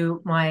actually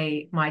to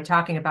my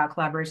talking about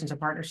collaborations and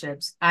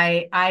partnerships.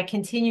 I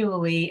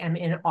continually am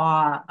in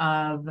awe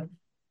of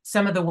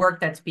some of the work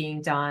that's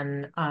being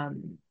done,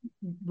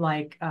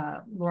 like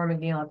Laura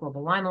McNeil at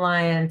Global Lyme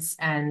Alliance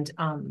and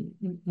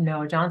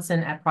Noah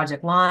Johnson at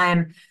Project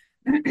Lyme.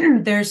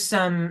 There's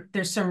some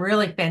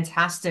really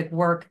fantastic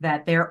work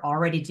that they're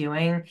already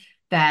doing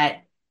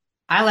that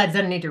ILADS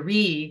doesn't need to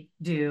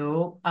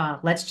redo.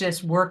 Let's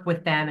just work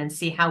with them and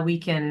see how we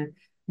can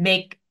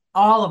make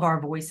all of our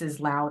voices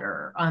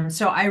louder.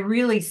 So I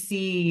really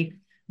see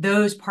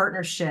those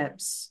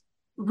partnerships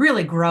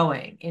really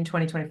growing in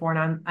 2024,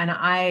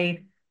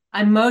 and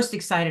I'm most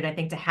excited, I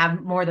think, to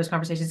have more of those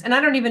conversations. And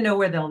I don't even know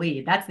where they'll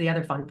lead. That's the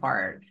other fun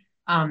part.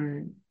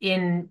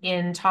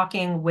 In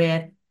talking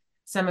with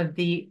some of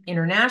the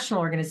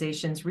international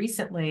organizations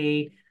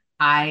recently,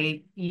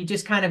 you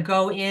just kind of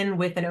go in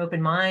with an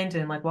open mind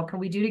and like, what can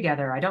we do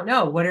together? I don't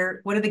know. What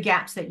are the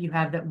gaps that you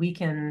have that we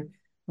can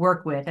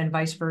work with, and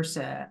vice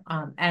versa.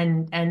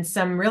 And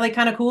some really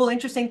kind of cool,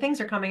 interesting things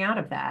are coming out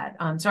of that.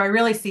 So I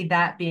really see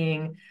that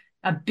being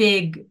a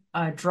big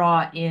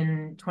draw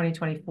in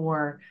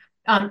 2024.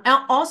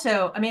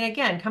 Also, I mean,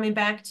 again, coming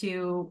back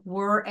to,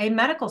 we're a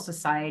medical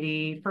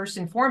society first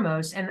and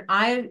foremost, and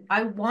I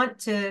want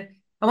to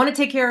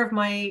take care of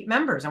my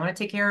members. I want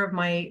to take care of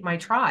my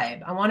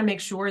tribe. I want to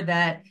make sure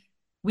that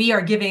we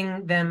are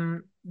giving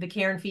them the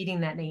care and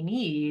feeding that they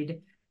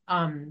need,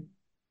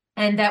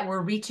 and that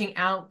we're reaching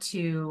out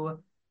to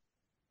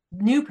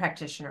new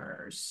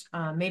practitioners,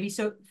 maybe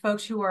so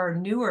folks who are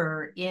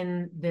newer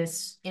in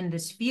this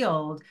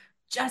field,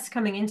 just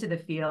coming into the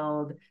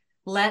field.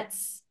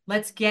 Let's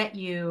get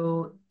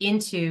you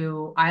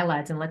into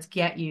ILADS and let's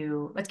get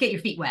your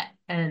feet wet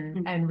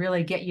and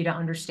really get you to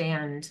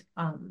understand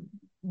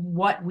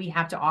what we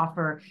have to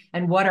offer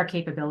and what our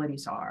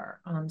capabilities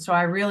are. So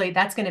I really,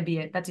 that's going to be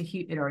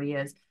it already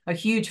is a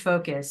huge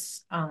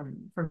focus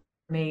for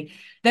me.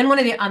 Then one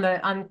of the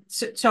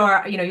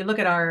you look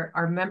at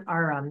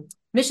our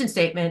mission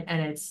statement,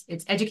 and it's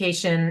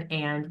education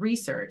and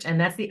research, and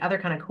that's the other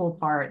kind of cool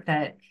part,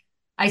 that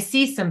I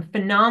see some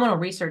phenomenal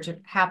research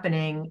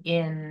happening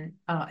in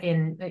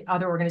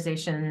other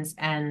organizations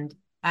and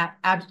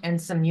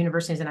some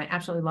universities, and I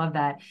absolutely love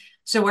that.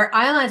 So where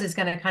ILADS is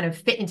going to kind of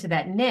fit into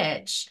that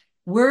niche,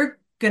 we're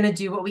going to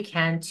do what we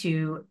can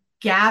to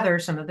gather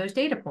some of those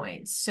data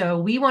points. So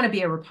we want to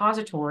be a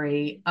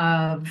repository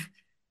of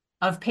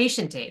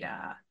patient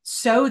data,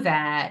 so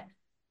that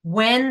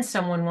when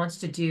someone wants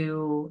to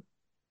do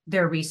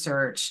their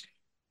research,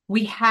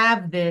 we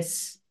have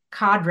this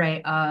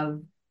cadre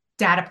of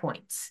data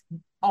points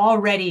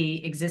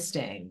already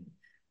existing.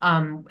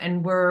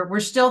 And we're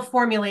still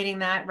formulating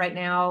that right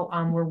now.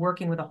 We're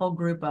working with a whole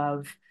group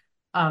of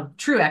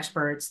true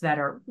experts that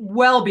are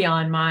well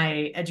beyond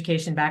my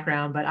education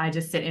background, but I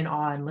just sit in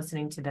awe and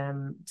listening to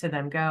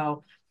them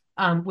go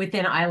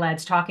within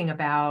ILADS, talking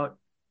about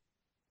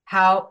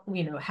how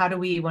do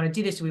we want to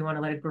do this? Do we want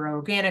to let it grow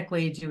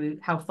organically?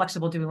 How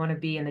flexible do we want to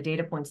be in the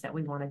data points that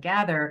we want to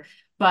gather?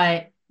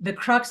 But the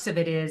crux of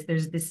it is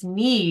there's this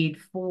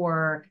need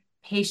for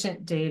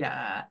patient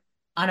data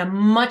on a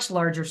much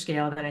larger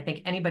scale than I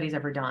think anybody's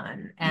ever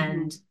done.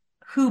 And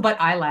who but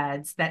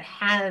ILADS, that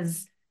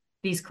has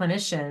these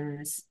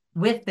clinicians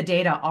with the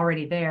data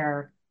already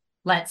there,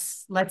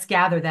 let's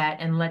gather that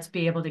and let's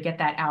be able to get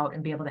that out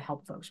and be able to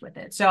help folks with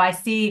it. So I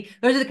see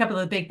those are a couple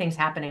of the big things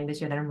happening this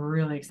year that I'm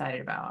really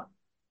excited about.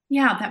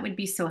 Yeah, that would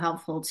be so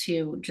helpful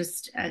to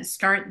just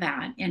start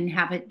that and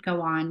have it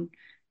go on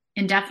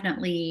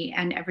indefinitely,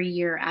 and every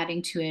year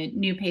adding to it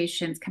new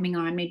patients coming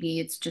on. Maybe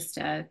it's just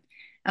a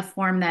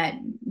form that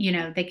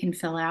they can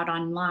fill out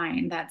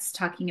online that's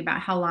talking about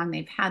how long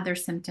they've had their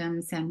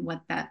symptoms and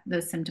what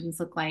those symptoms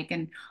look like.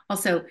 And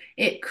also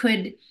it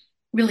could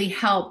really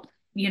help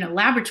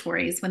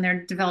laboratories when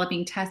they're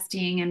developing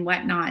testing and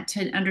whatnot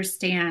to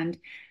understand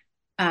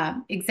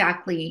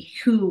exactly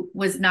who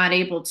was not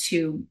able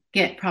to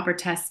get proper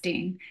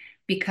testing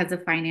because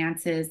of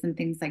finances and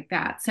things like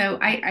that. So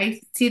I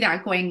see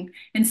that going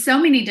in so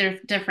many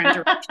different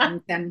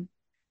directions,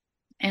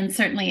 and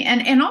certainly,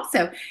 and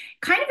also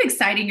kind of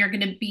exciting. You're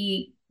going to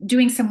be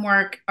doing some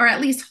work, or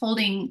at least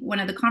holding one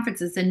of the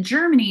conferences in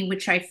Germany,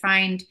 which I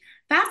find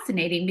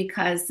fascinating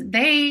because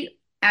they,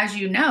 as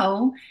you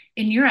know,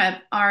 in Europe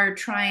are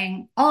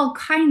trying all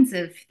kinds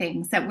of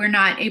things that we're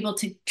not able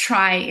to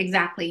try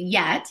exactly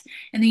yet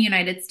in the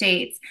United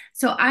States.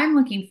 So I'm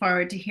looking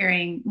forward to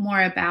hearing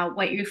more about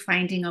what you're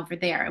finding over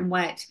there and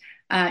what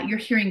you're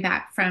hearing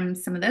back from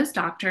some of those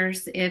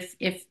doctors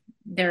if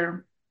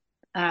their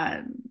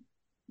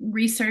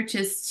research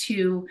is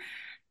to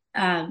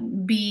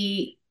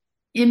be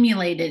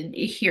emulated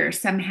here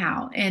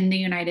somehow in the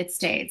United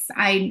States.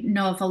 I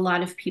know of a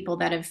lot of people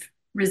that have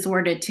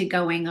resorted to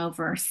going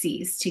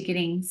overseas to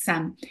getting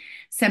some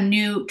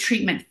new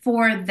treatment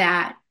for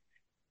that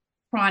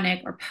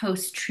chronic or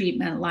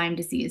post-treatment Lyme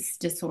disease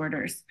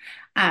disorders.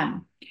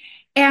 Um,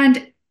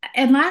 and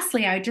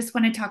lastly, I just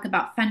want to talk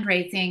about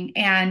fundraising,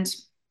 and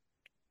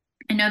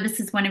I know this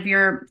is one of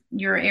your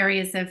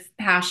areas of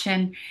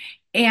passion.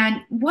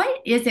 And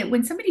what is it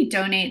when somebody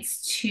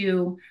donates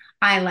to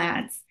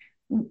ILADS?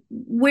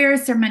 Where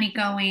is their money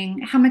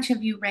going? How much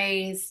have you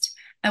raised?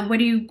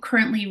 What are you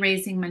currently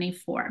raising money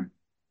for?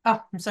 Oh,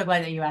 I'm so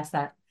glad that you asked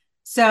that.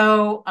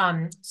 So,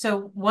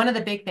 so one of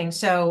the big things,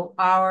 so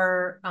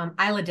our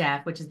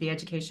ILADF, which is the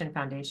Education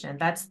Foundation,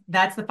 that's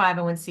the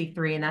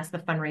 501c3, and that's the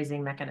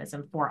fundraising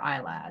mechanism for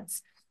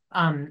ILADS.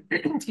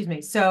 Excuse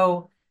me.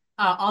 So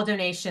all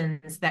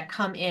donations that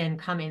come in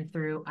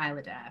through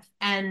ILADF,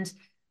 and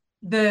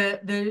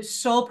the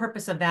sole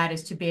purpose of that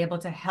is to be able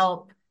to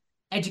help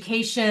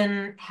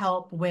education,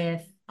 help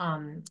with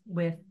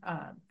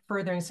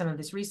furthering some of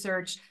this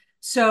research.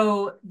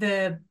 So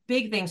the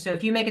big thing, so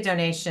if you make a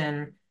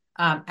donation,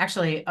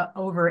 actually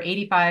over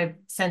 85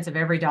 cents of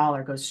every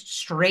dollar goes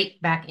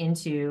straight back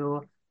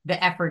into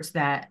the efforts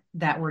that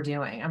we're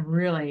doing.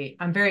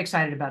 I'm very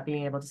excited about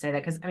being able to say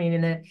that, because I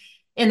mean,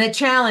 in the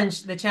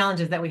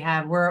challenges that we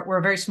have, we're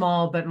a very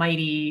small but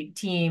mighty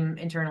team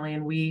internally,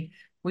 and we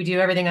do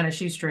everything on a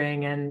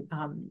shoestring, and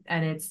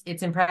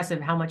it's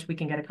impressive how much we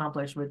can get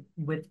accomplished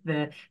with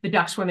the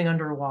duck swimming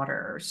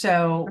underwater.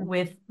 So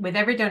with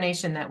every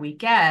donation that we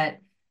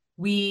get,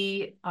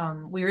 we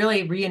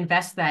really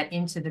reinvest that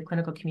into the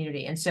clinical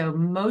community. And so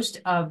most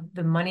of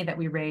the money that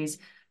we raise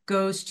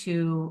goes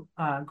to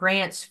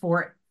grants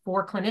for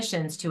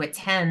clinicians to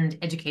attend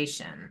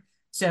education.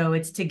 So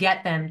it's to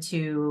get them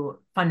to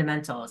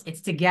fundamentals. It's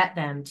to get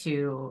them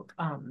to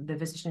the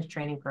physician's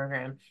training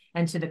program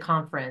and to the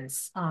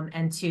conference,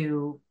 and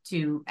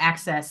to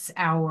access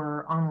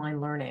our online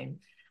learning.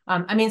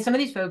 I mean, some of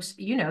these folks,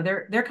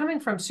 they're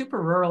coming from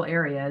super rural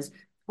areas,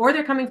 or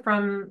they're coming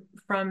from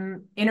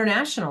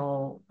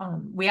international.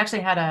 We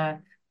actually had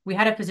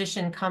a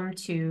physician come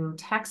to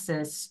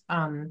Texas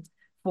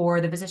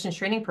for the physician's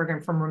training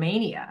program from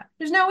Romania.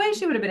 There's no way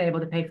she would have been able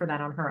to pay for that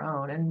on her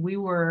own, and we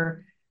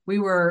were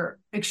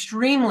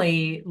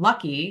extremely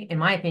lucky, in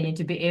my opinion,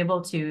 to be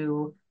able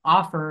to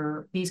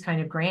offer these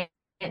kind of grants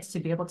to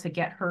be able to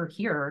get her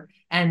here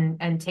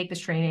and take this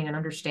training and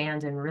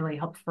understand and really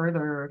help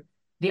further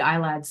the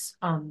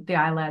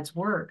ILADS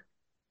work.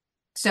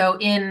 So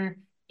in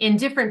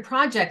different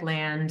project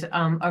land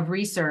of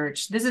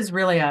research, this is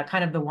really a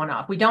kind of the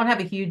one-off. We don't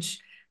have a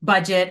huge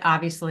budget,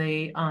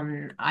 obviously.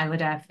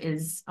 ILADF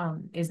is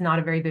not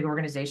a very big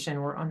organization.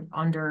 We're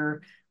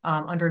under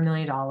 $1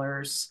 million.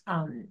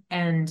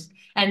 And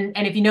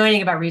if you know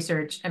anything about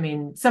research, I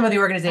mean, some of the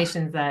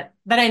organizations that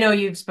I know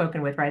you've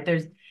spoken with, right?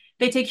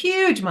 They take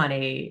huge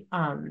money.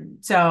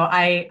 So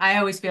I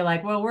always feel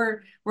like, well,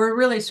 we're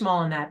really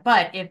small in that.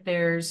 But if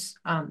there's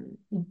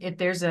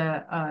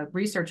a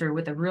researcher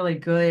with a really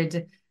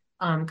good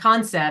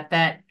concept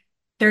that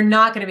they're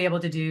not going to be able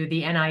to do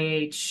the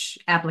NIH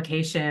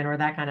application or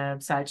that kind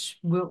of such,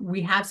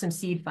 we have some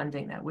seed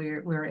funding that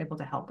we're able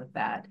to help with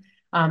that.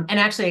 And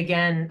actually,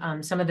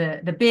 again, some of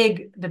the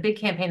big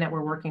campaign that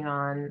we're working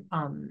on,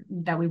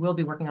 that we will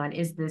be working on,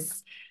 is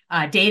this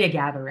data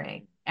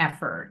gathering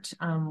effort.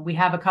 We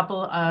have a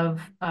couple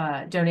of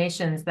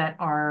donations that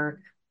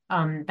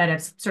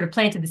have sort of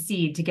planted the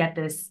seed to get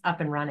this up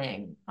and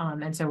running,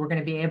 and so we're going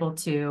to be able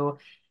to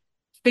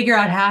figure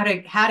out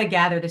how to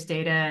gather this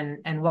data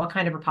and what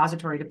kind of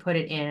repository to put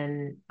it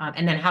in,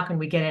 and then how can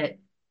we get it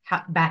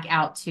back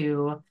out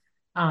to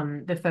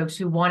the folks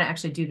who want to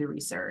actually do the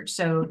research.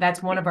 So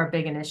that's one of our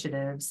big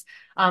initiatives.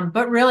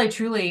 But really,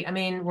 truly, I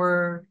mean,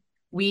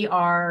 we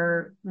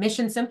are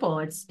mission simple.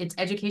 It's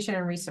education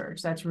and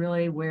research. That's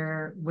really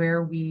where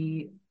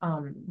we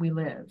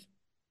live.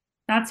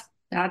 That's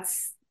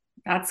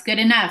that's good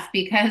enough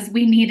because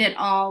we need it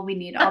all. We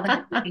need all the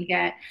help we can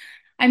get.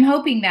 I'm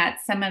hoping that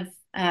some of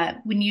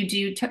when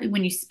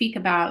you speak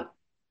about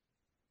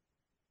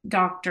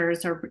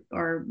doctors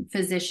or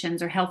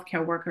physicians or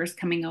healthcare workers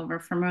coming over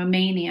from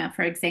Romania,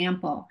 for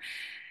example,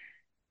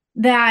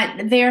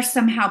 that they're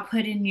somehow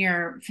put in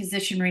your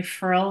physician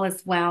referral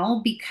as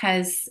well,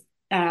 because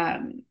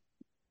um,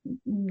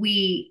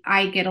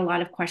 I get a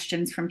lot of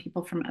questions from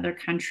people from other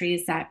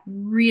countries that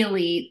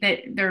really that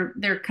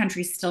their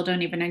countries still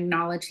don't even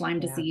acknowledge Lyme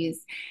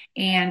disease,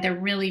 and they're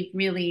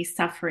really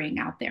suffering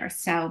out there.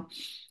 So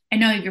I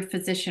know your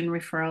physician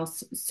referral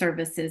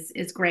service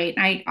is great.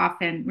 I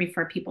often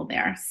refer people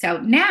there. So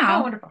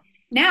Oh, wonderful.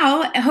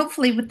 now,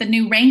 hopefully with the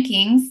new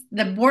rankings,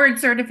 the board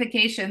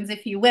certifications,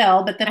 if you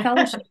will, but the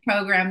fellowship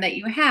program that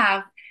you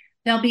have,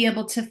 they'll be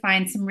able to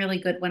find some really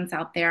good ones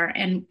out there,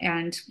 and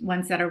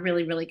ones that are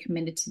really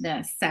committed to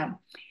this. So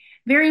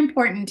very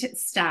important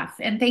stuff.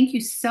 And thank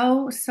you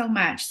so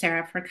much,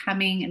 Sarah, for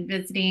coming and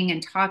visiting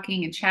and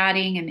talking and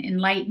chatting and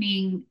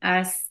enlightening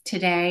us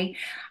today.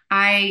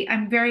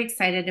 I'm very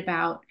excited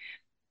about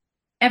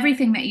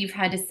everything that you've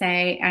had to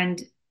say,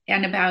 and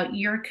about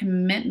your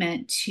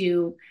commitment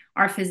to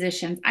our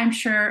physicians. I'm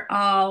sure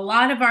a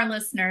lot of our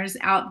listeners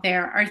out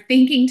there are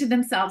thinking to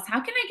themselves, how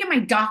can I get my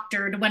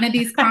doctor to one of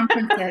these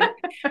conferences?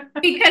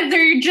 Because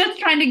they're just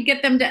trying to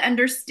get them to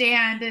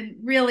understand, and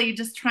really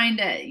just trying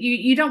to,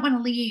 you don't want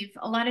to leave.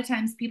 A lot of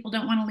times people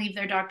don't want to leave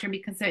their doctor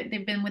because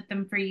they've been with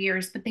them for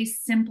years, but they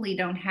simply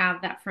don't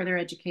have that further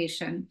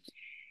education.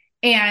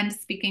 And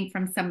speaking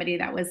from somebody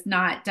that was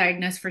not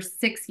diagnosed for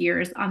 6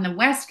 years on the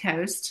West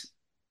Coast,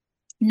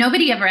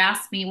 nobody ever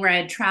asked me where I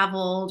had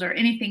traveled or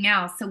anything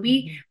else. So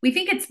we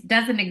think it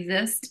doesn't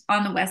exist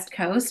on the West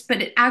Coast,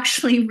 but it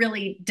actually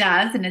really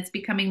does, and it's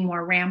becoming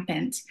more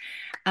rampant,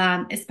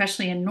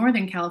 especially in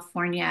Northern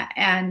California.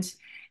 And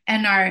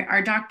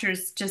our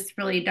doctors just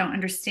really don't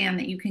understand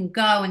that you can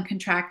go and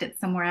contract it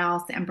somewhere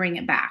else and bring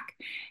it back,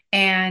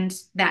 and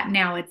that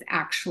now it's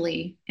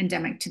actually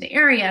endemic to the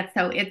area.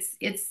 So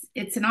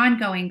it's an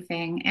ongoing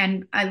thing.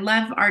 And I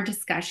love our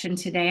discussion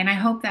today, and I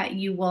hope that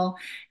you will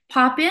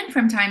pop in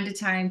from time to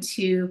time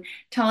to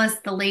tell us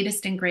the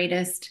latest and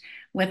greatest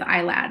with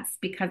ILADS,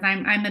 because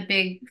I'm a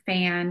big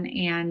fan,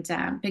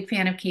 and big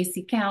fan of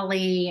Casey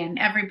Kelly and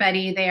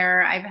everybody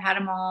there. I've had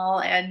them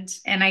all, and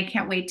I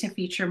can't wait to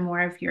feature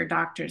more of your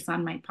doctors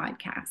on my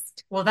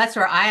podcast. Well, that's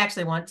where I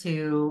actually want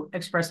to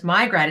express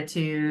my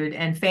gratitude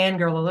and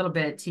fangirl a little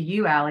bit to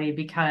you, Allie,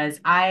 because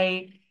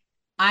I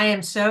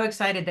am so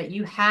excited that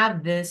you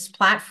have this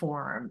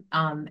platform,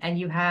 and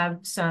you have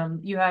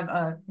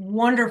a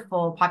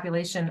wonderful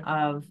population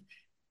of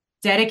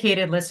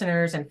dedicated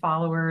listeners and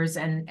followers,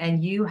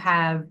 and you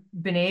have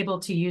been able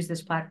to use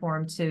this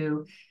platform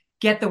to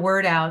get the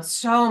word out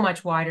so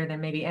much wider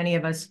than maybe any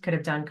of us could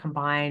have done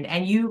combined.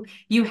 And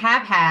you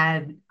have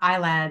had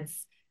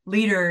ILADS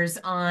leaders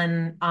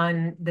on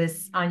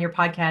your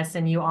podcast,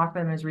 and you offer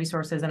them as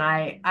resources, and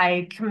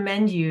I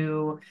commend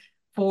you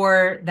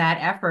for that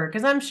effort,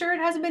 because I'm sure it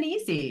hasn't been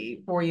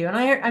easy for you, and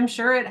I'm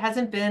sure it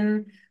hasn't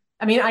been.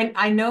 I mean,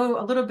 I know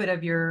a little bit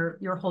of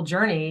your whole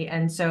journey,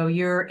 and so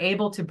you're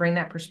able to bring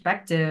that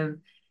perspective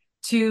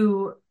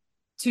to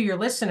your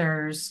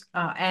listeners,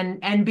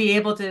 and be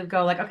able to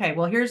go like, okay,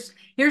 well, here's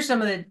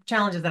some of the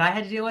challenges that I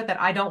had to deal with that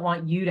I don't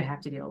want you to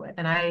have to deal with,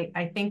 and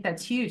I think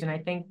that's huge. And I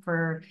think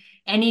for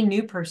any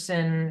new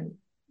person,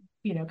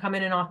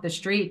 coming in off the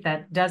street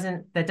that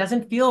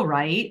doesn't feel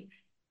right,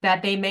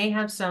 that they may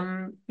have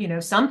some,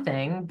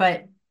 something,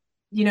 but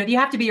you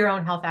have to be your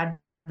own health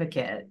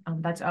advocate.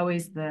 That's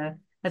always the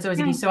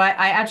key. So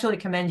I absolutely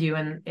commend you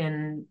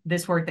in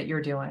this work that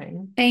you're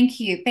doing. Thank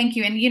you. And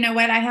you know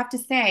what I have to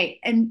say,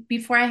 and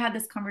before I had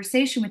this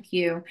conversation with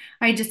you,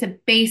 I had just a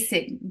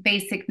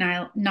basic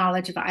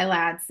knowledge of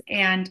ILADS,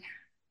 and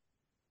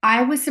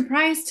I was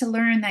surprised to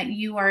learn that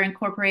you are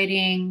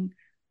incorporating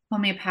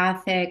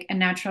homeopathic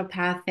and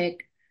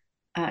naturopathic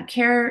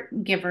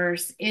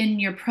caregivers in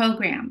your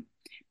program,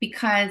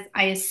 because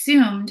I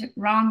assumed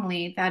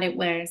wrongly that it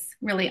was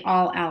really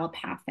all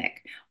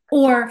allopathic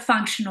or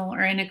functional or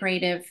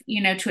integrative,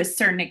 to a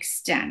certain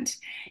extent.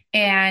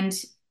 And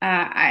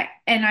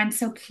I'm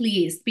so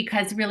pleased,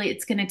 because really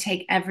it's going to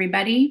take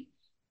everybody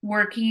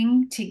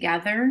working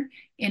together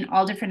in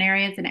all different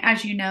areas. And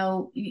as you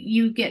know,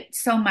 you get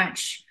so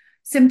much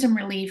symptom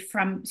relief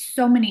from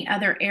so many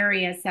other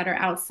areas that are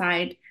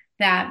outside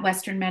that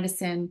Western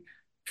medicine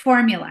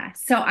formula.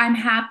 So I'm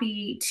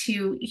happy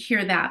to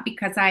hear that,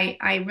 because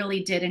I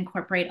really did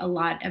incorporate a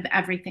lot of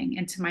everything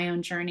into my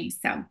own journey.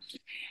 So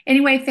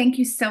anyway, thank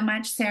you so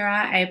much,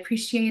 Sarah. I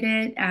appreciate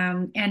it.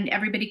 And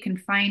everybody can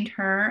find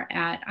her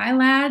at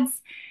ILADS.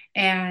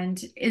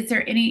 And is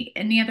there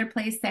any other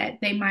place that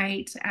they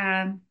might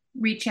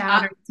reach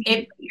out or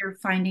see what your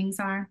findings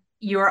are?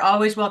 You're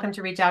always welcome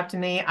to reach out to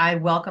me. I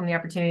welcome the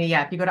opportunity.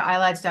 Yeah, if you go to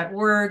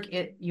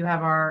ilads.org, you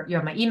have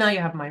my email, you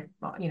have my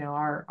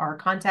our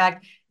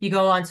contact. You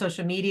go on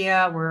social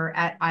media, we're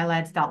at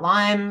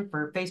ilads.lime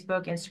for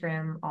Facebook,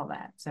 Instagram, all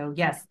that. So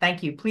yes,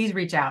 thank you. Please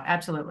reach out.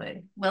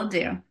 Absolutely. Will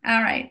do.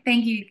 All right.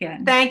 Thank you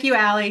again. Thank you,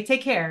 Allie.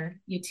 Take care.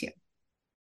 You too.